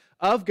name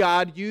of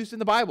God used in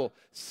the Bible.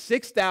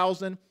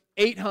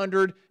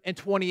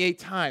 6,828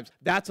 times.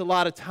 That's a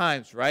lot of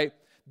times, right?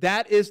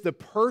 That is the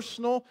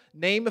personal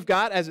name of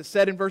God, as it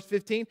said in verse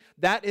 15.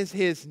 That is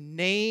his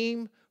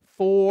name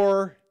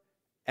forever,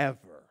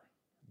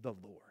 the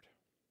Lord.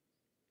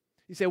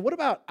 You say, what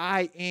about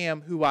I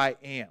am who I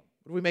am?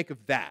 What do we make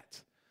of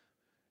that?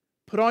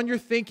 Put on your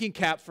thinking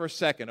caps for a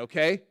second,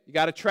 okay? You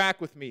got to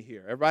track with me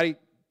here. Everybody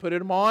put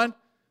them on?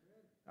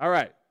 All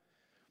right.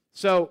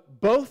 So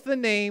both the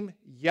name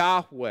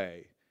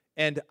Yahweh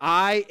and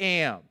I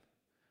am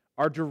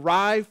are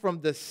derived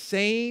from the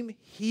same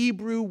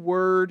Hebrew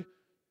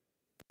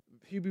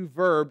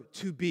verb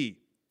to be,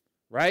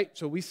 right?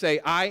 So we say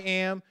I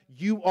am,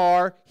 you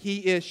are, he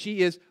is,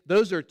 she is.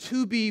 Those are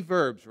to be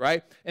verbs,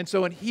 right? And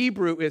so in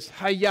Hebrew it's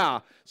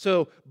hayah.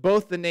 So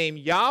both the name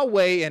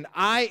Yahweh and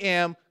I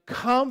am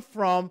come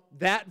from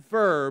that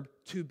verb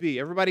to be.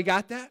 Everybody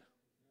got that?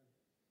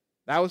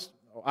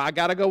 I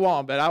got to go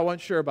on, but I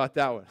wasn't sure about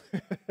that one.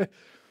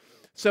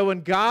 So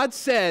when God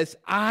says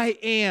I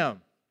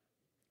am,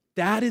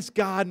 that is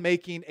God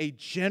making a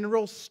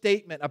general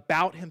statement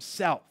about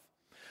himself.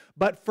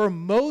 But for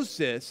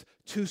Moses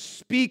to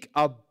speak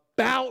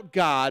about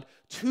God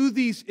to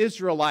these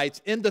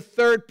Israelites in the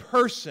third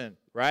person,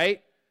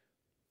 right?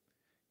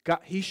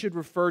 He should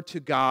refer to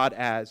God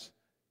as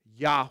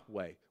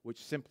Yahweh,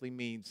 which simply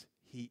means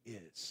he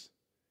is.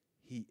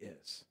 He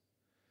is.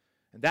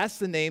 And that's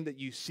the name that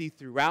you see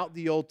throughout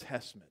the Old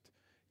Testament.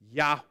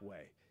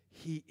 Yahweh.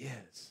 He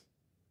is.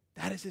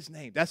 That is his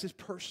name. That's his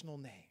personal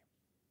name.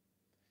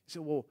 You say,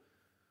 well,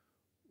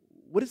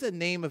 what is the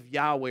name of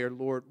Yahweh or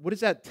Lord? What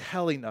is that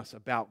telling us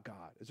about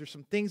God? Is there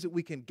some things that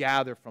we can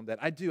gather from that?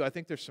 I do. I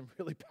think there's some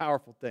really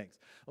powerful things.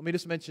 Let me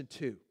just mention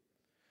two.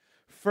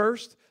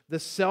 First, the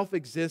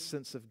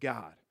self-existence of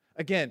God.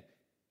 Again,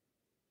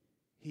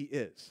 he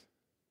is.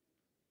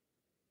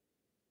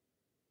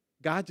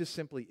 God just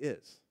simply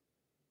is.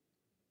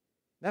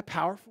 Isn't that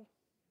powerful?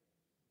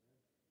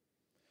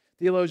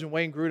 Theologian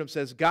Wayne Grudem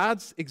says,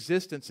 God's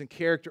existence and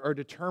character are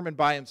determined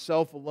by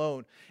himself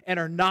alone and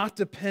are not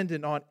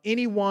dependent on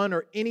anyone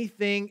or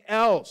anything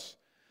else.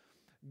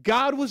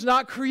 God was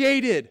not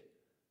created,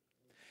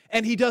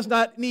 and he does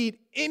not need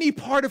any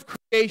part of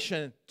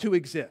creation to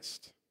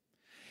exist.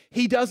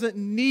 He doesn't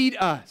need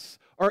us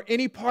or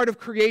any part of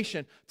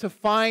creation to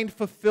find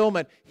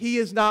fulfillment. He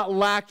is not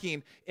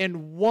lacking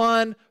in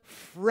one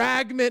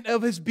fragment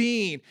of his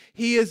being.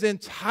 He is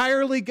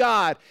entirely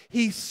God.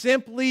 He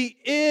simply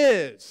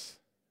is.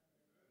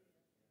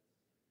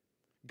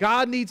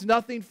 God needs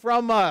nothing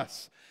from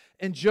us.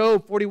 In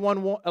Job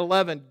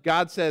 41:11,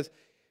 God says,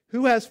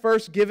 "Who has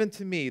first given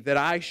to me that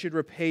I should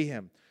repay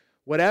him?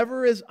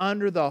 Whatever is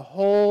under the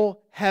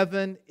whole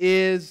heaven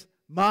is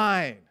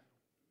mine."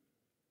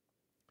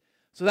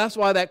 So that's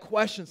why that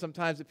question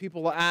sometimes that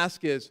people will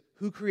ask is,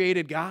 who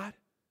created God?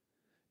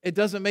 It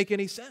doesn't make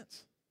any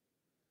sense.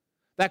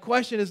 That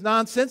question is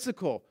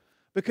nonsensical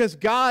because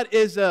God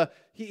is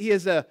He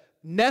is a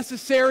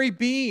necessary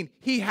being.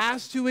 He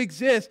has to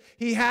exist.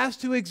 He has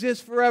to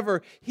exist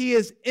forever. He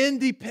is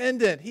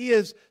independent. He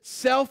is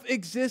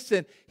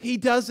self-existent. He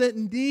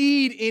doesn't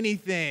need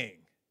anything.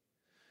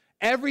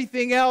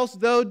 Everything else,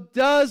 though,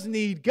 does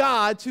need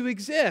God to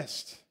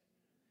exist.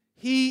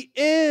 He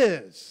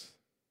is.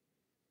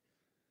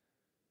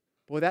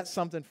 Boy, that's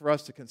something for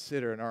us to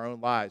consider in our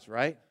own lives,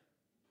 right?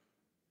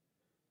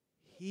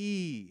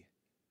 He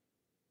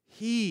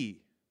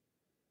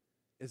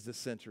is the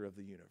center of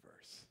the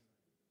universe,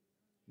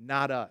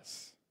 not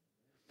us.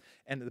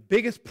 And the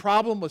biggest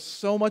problem with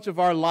so much of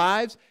our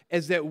lives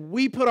is that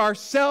we put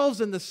ourselves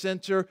in the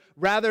center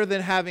rather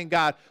than having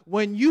God.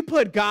 When you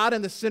put God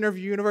in the center of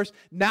your universe,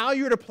 now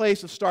you're at a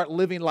place to start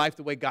living life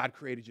the way God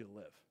created you to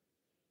live.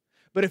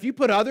 But if you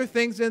put other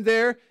things in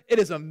there, it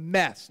is a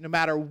mess. No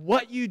matter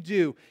what you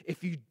do,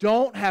 if you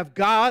don't have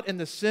God in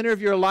the center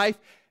of your life,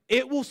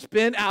 it will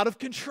spin out of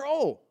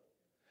control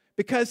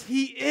because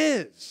He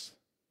is.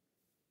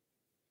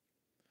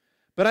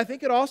 But I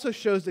think it also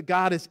shows that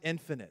God is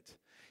infinite.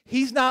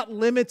 He's not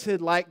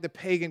limited like the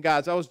pagan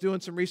gods. I was doing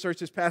some research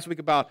this past week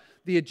about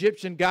the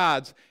Egyptian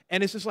gods,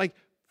 and it's just like,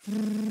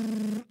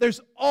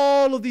 there's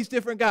all of these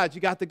different gods.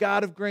 You got the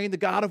god of grain, the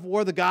god of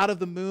war, the god of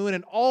the moon,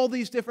 and all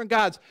these different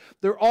gods.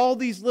 They're all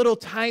these little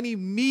tiny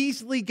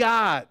measly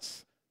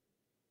gods.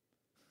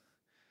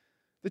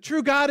 The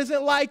true God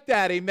isn't like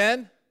that,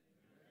 amen?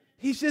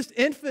 He's just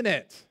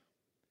infinite.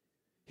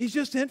 He's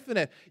just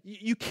infinite.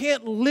 You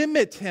can't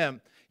limit Him.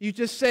 You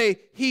just say,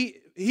 He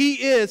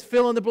is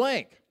fill in the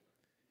blank.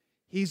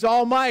 He's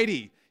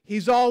almighty.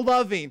 He's all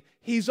loving.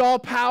 He's all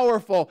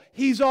powerful.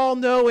 He's all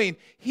knowing.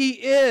 He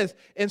is.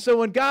 And so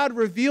when God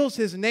reveals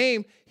His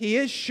name, He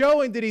is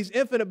showing that He's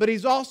infinite, but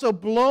He's also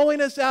blowing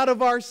us out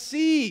of our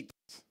seats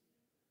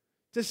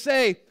to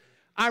say,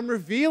 I'm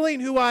revealing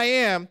who I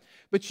am,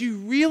 but you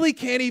really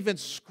can't even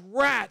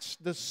scratch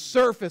the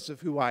surface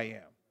of who I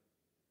am.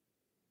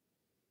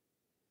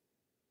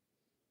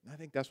 And I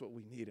think that's what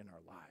we need in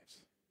our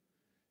lives,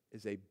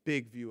 is a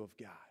big view of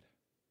God.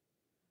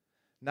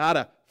 Not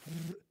a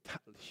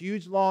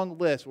huge long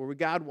list where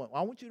God wants,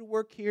 I want you to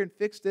work here and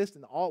fix this,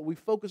 and all we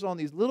focus on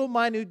these little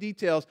minute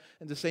details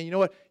and just saying, you know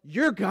what,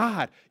 you're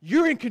God.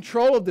 You're in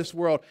control of this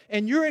world,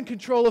 and you're in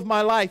control of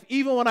my life,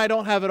 even when I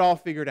don't have it all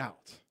figured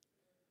out.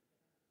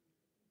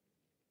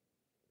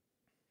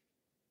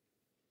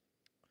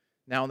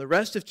 Now, in the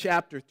rest of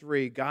chapter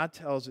 3, God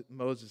tells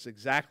Moses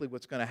exactly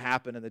what's going to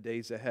happen in the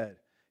days ahead.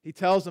 He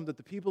tells them that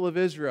the people of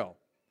Israel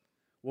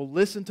will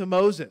listen to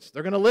Moses.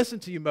 They're going to listen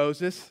to you,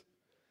 Moses.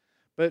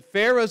 But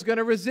Pharaoh's going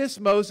to resist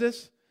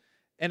Moses.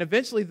 And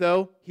eventually,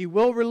 though, he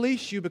will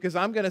release you because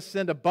I'm going to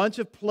send a bunch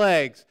of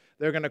plagues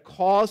that are going to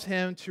cause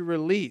him to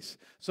release.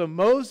 So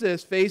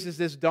Moses faces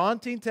this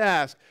daunting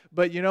task.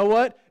 But you know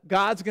what?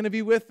 God's going to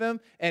be with them,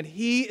 and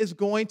he is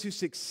going to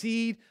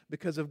succeed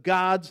because of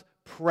God's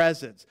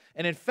presence.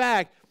 And in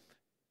fact,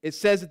 it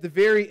says at the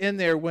very end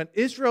there, when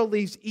Israel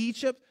leaves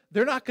Egypt,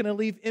 they're not going to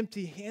leave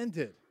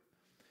empty-handed.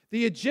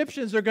 The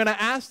Egyptians are going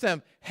to ask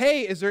them,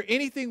 hey, is there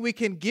anything we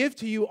can give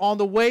to you on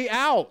the way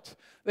out?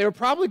 They were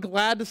probably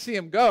glad to see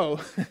him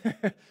go,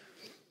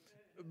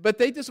 but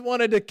they just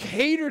wanted to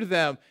cater to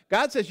them.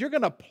 God says, you're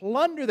going to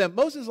plunder them.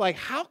 Moses is like,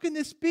 how can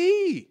this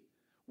be?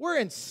 We're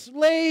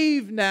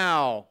enslaved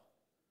now.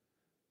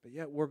 But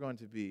yet we're going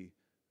to be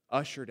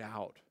ushered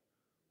out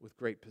with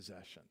great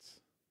possessions.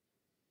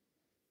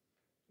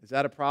 Is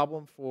that a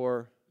problem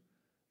for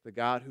the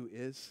God who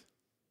is?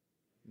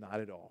 Not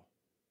at all.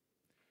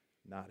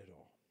 Not at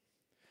all.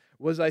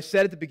 Well, as I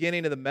said at the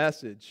beginning of the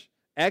message,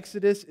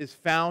 Exodus is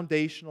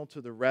foundational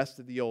to the rest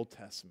of the Old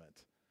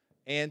Testament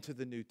and to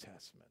the New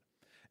Testament.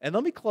 And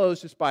let me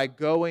close just by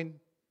going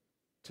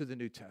to the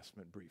New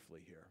Testament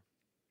briefly here.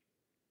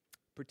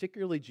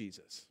 Particularly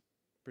Jesus.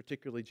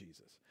 Particularly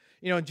Jesus.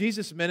 You know, in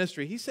Jesus'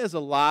 ministry, he says a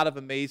lot of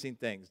amazing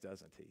things,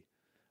 doesn't he?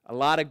 A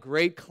lot of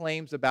great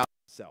claims about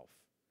himself.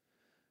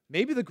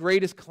 Maybe the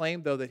greatest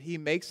claim, though, that he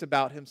makes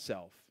about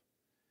himself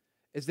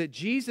is that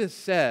Jesus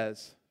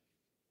says,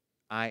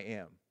 I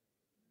am.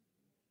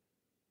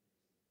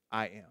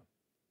 I am.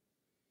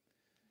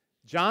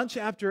 John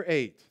chapter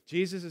 8,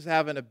 Jesus is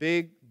having a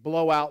big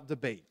blowout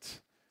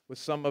debate with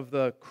some of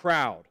the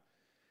crowd.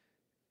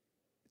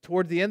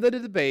 Toward the end of the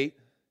debate,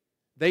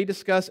 they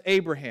discuss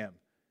Abraham.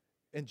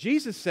 And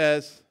Jesus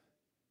says,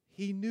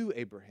 he knew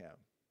Abraham.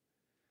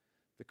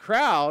 The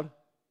crowd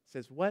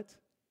says, what?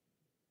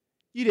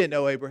 You didn't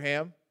know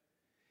Abraham.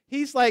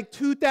 He's like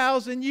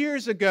 2,000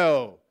 years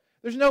ago.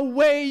 There's no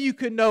way you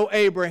could know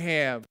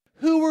Abraham.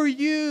 Who are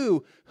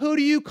you? Who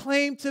do you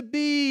claim to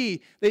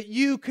be that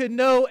you could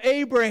know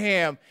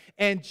Abraham?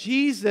 And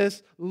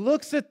Jesus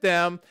looks at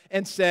them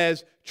and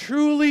says,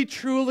 truly,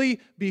 truly,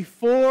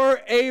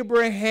 before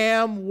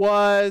Abraham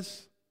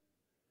was ...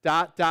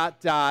 I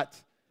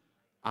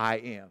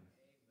am.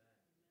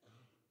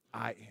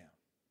 I am.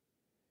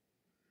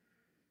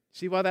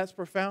 See why that's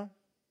profound?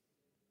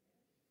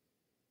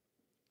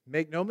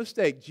 Make no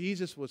mistake,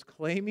 Jesus was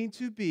claiming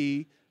to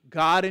be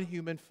God in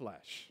human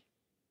flesh.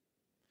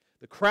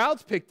 The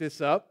crowds pick this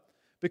up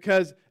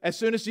because as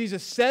soon as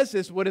Jesus says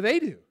this, what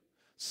do?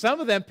 Some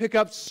of them pick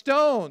up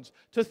stones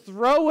to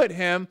throw at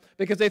him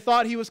because they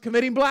thought he was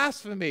committing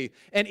blasphemy.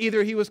 And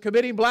either he was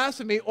committing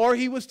blasphemy or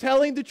he was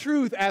telling the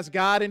truth as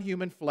God in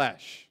human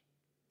flesh.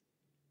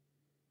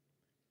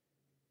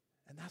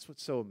 And that's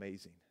what's so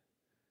amazing.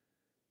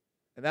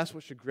 And that's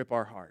what should grip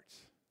our hearts.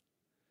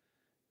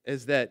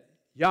 Is that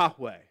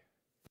Yahweh,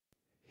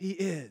 he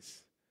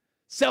is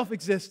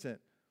self-existent,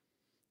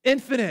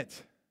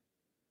 infinite,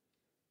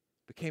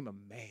 became a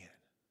man.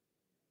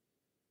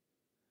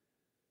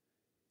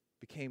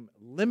 Became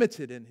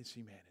limited in his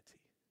humanity.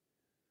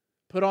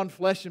 Put on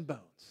flesh and bones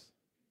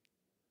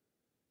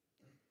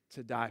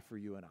to die for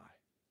you and I.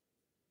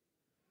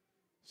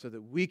 So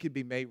that we could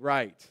be made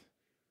right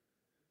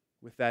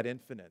with that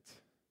infinite,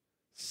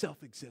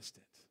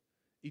 self-existent,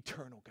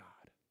 eternal God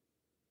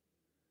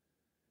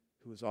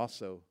who is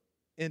also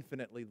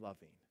infinitely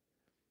loving.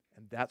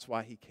 And that's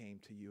why he came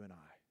to you and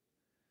I,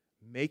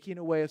 making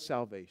a way of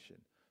salvation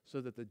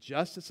so that the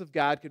justice of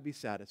God could be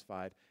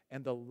satisfied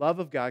and the love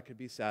of God could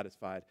be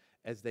satisfied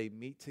as they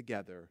meet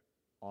together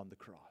on the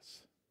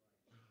cross.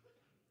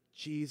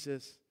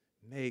 Jesus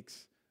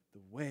makes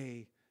the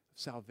way of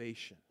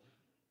salvation.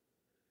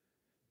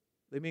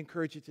 Let me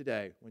encourage you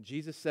today. When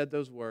Jesus said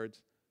those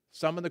words,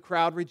 some in the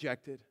crowd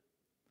rejected.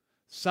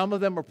 Some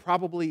of them are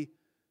probably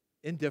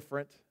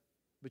indifferent.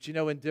 But you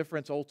know,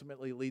 indifference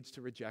ultimately leads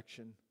to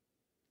rejection.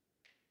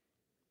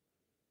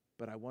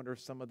 But I wonder if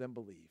some of them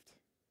believed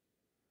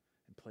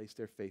and placed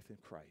their faith in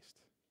Christ.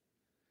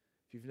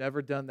 If you've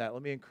never done that,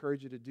 let me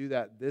encourage you to do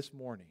that this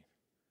morning.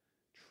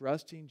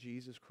 Trusting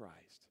Jesus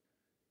Christ,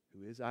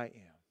 who is I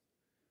am,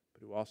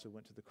 but who also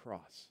went to the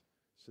cross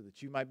so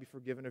that you might be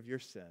forgiven of your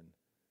sin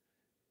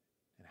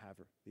and have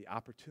the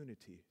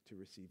opportunity to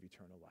receive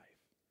eternal life.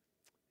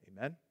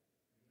 Amen?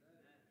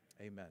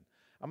 Amen.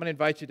 I'm going to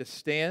invite you to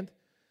stand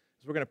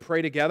as we're going to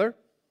pray together.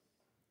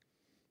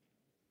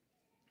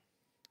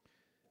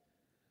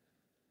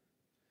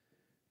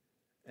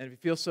 And if you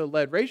feel so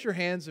led, raise your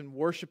hands in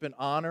worship and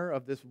honor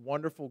of this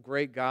wonderful,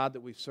 great God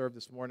that we've served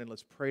this morning.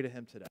 Let's pray to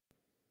him today.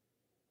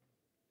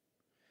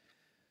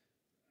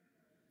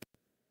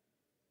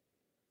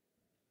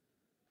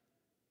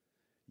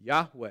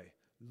 Yahweh,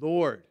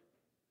 Lord,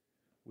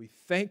 we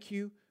thank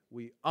you,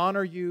 we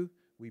honor you,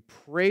 we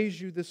praise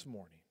you this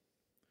morning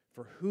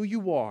for who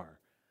you are,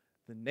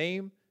 the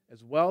name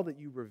as well that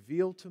you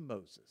revealed to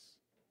Moses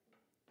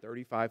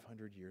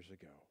 3,500 years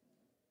ago.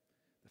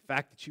 The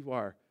fact that you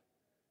are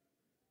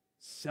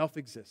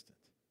self-existent,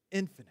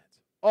 infinite,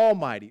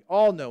 almighty,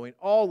 all-knowing,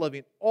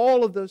 all-loving,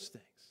 all of those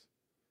things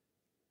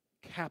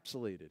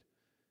encapsulated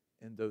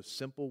in those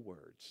simple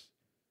words,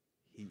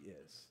 he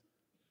is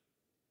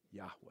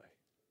Yahweh,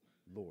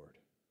 Lord.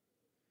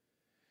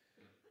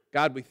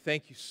 God, we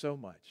thank you so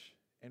much,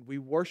 and we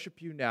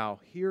worship you now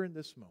here in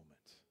this moment.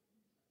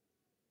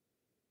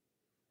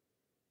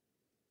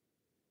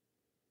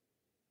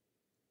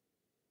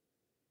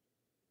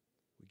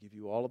 We give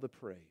you all of the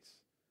praise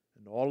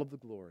and all of the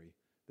glory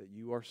that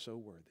you are so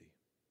worthy.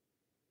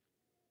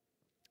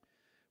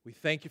 We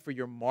thank you for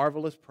your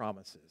marvelous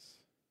promises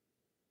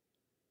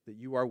that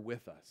you are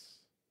with us.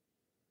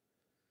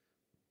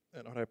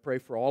 And Lord, I pray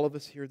for all of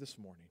us here this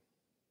morning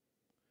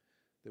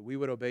that we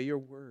would obey your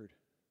word,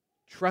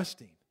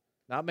 trusting,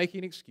 not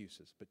making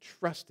excuses, but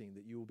trusting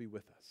that you will be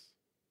with us.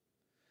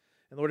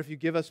 And Lord, if you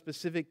give us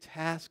specific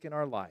tasks in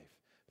our life,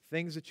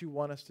 things that you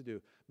want us to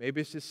do,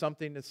 maybe it's just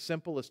something as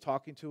simple as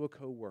talking to a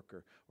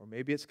coworker, or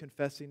maybe it's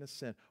confessing a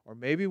sin, or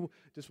maybe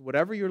just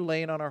whatever you're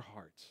laying on our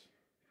hearts,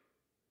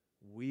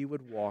 we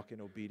would walk in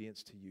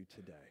obedience to you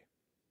today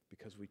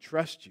because we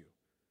trust you.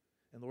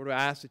 And Lord, I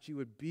ask that you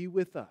would be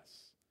with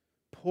us.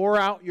 Pour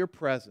out your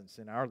presence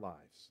in our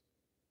lives.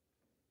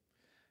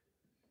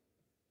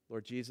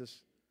 Lord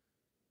Jesus,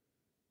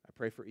 I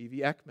pray for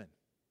Evie Ekman.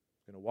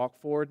 Going to walk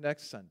forward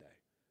next Sunday,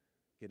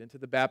 get into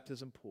the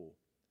baptism pool,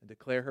 and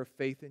declare her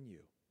faith in you.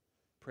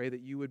 Pray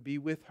that you would be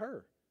with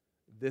her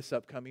this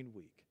upcoming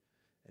week.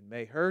 And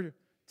may her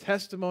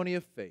testimony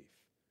of faith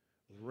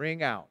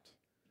ring out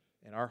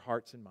in our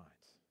hearts and minds.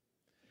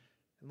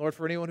 And Lord,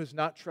 for anyone who's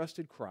not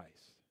trusted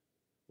Christ,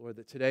 Lord,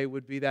 that today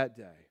would be that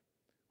day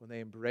when they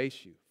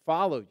embrace you,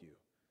 follow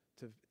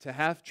you. To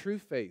have true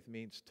faith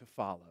means to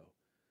follow.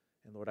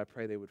 And Lord, I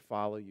pray they would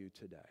follow you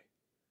today.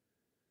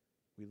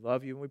 We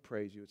love you and we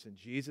praise you. It's in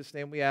Jesus'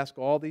 name we ask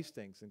all these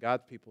things. And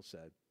God's people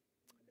said,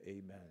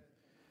 amen.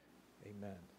 Amen.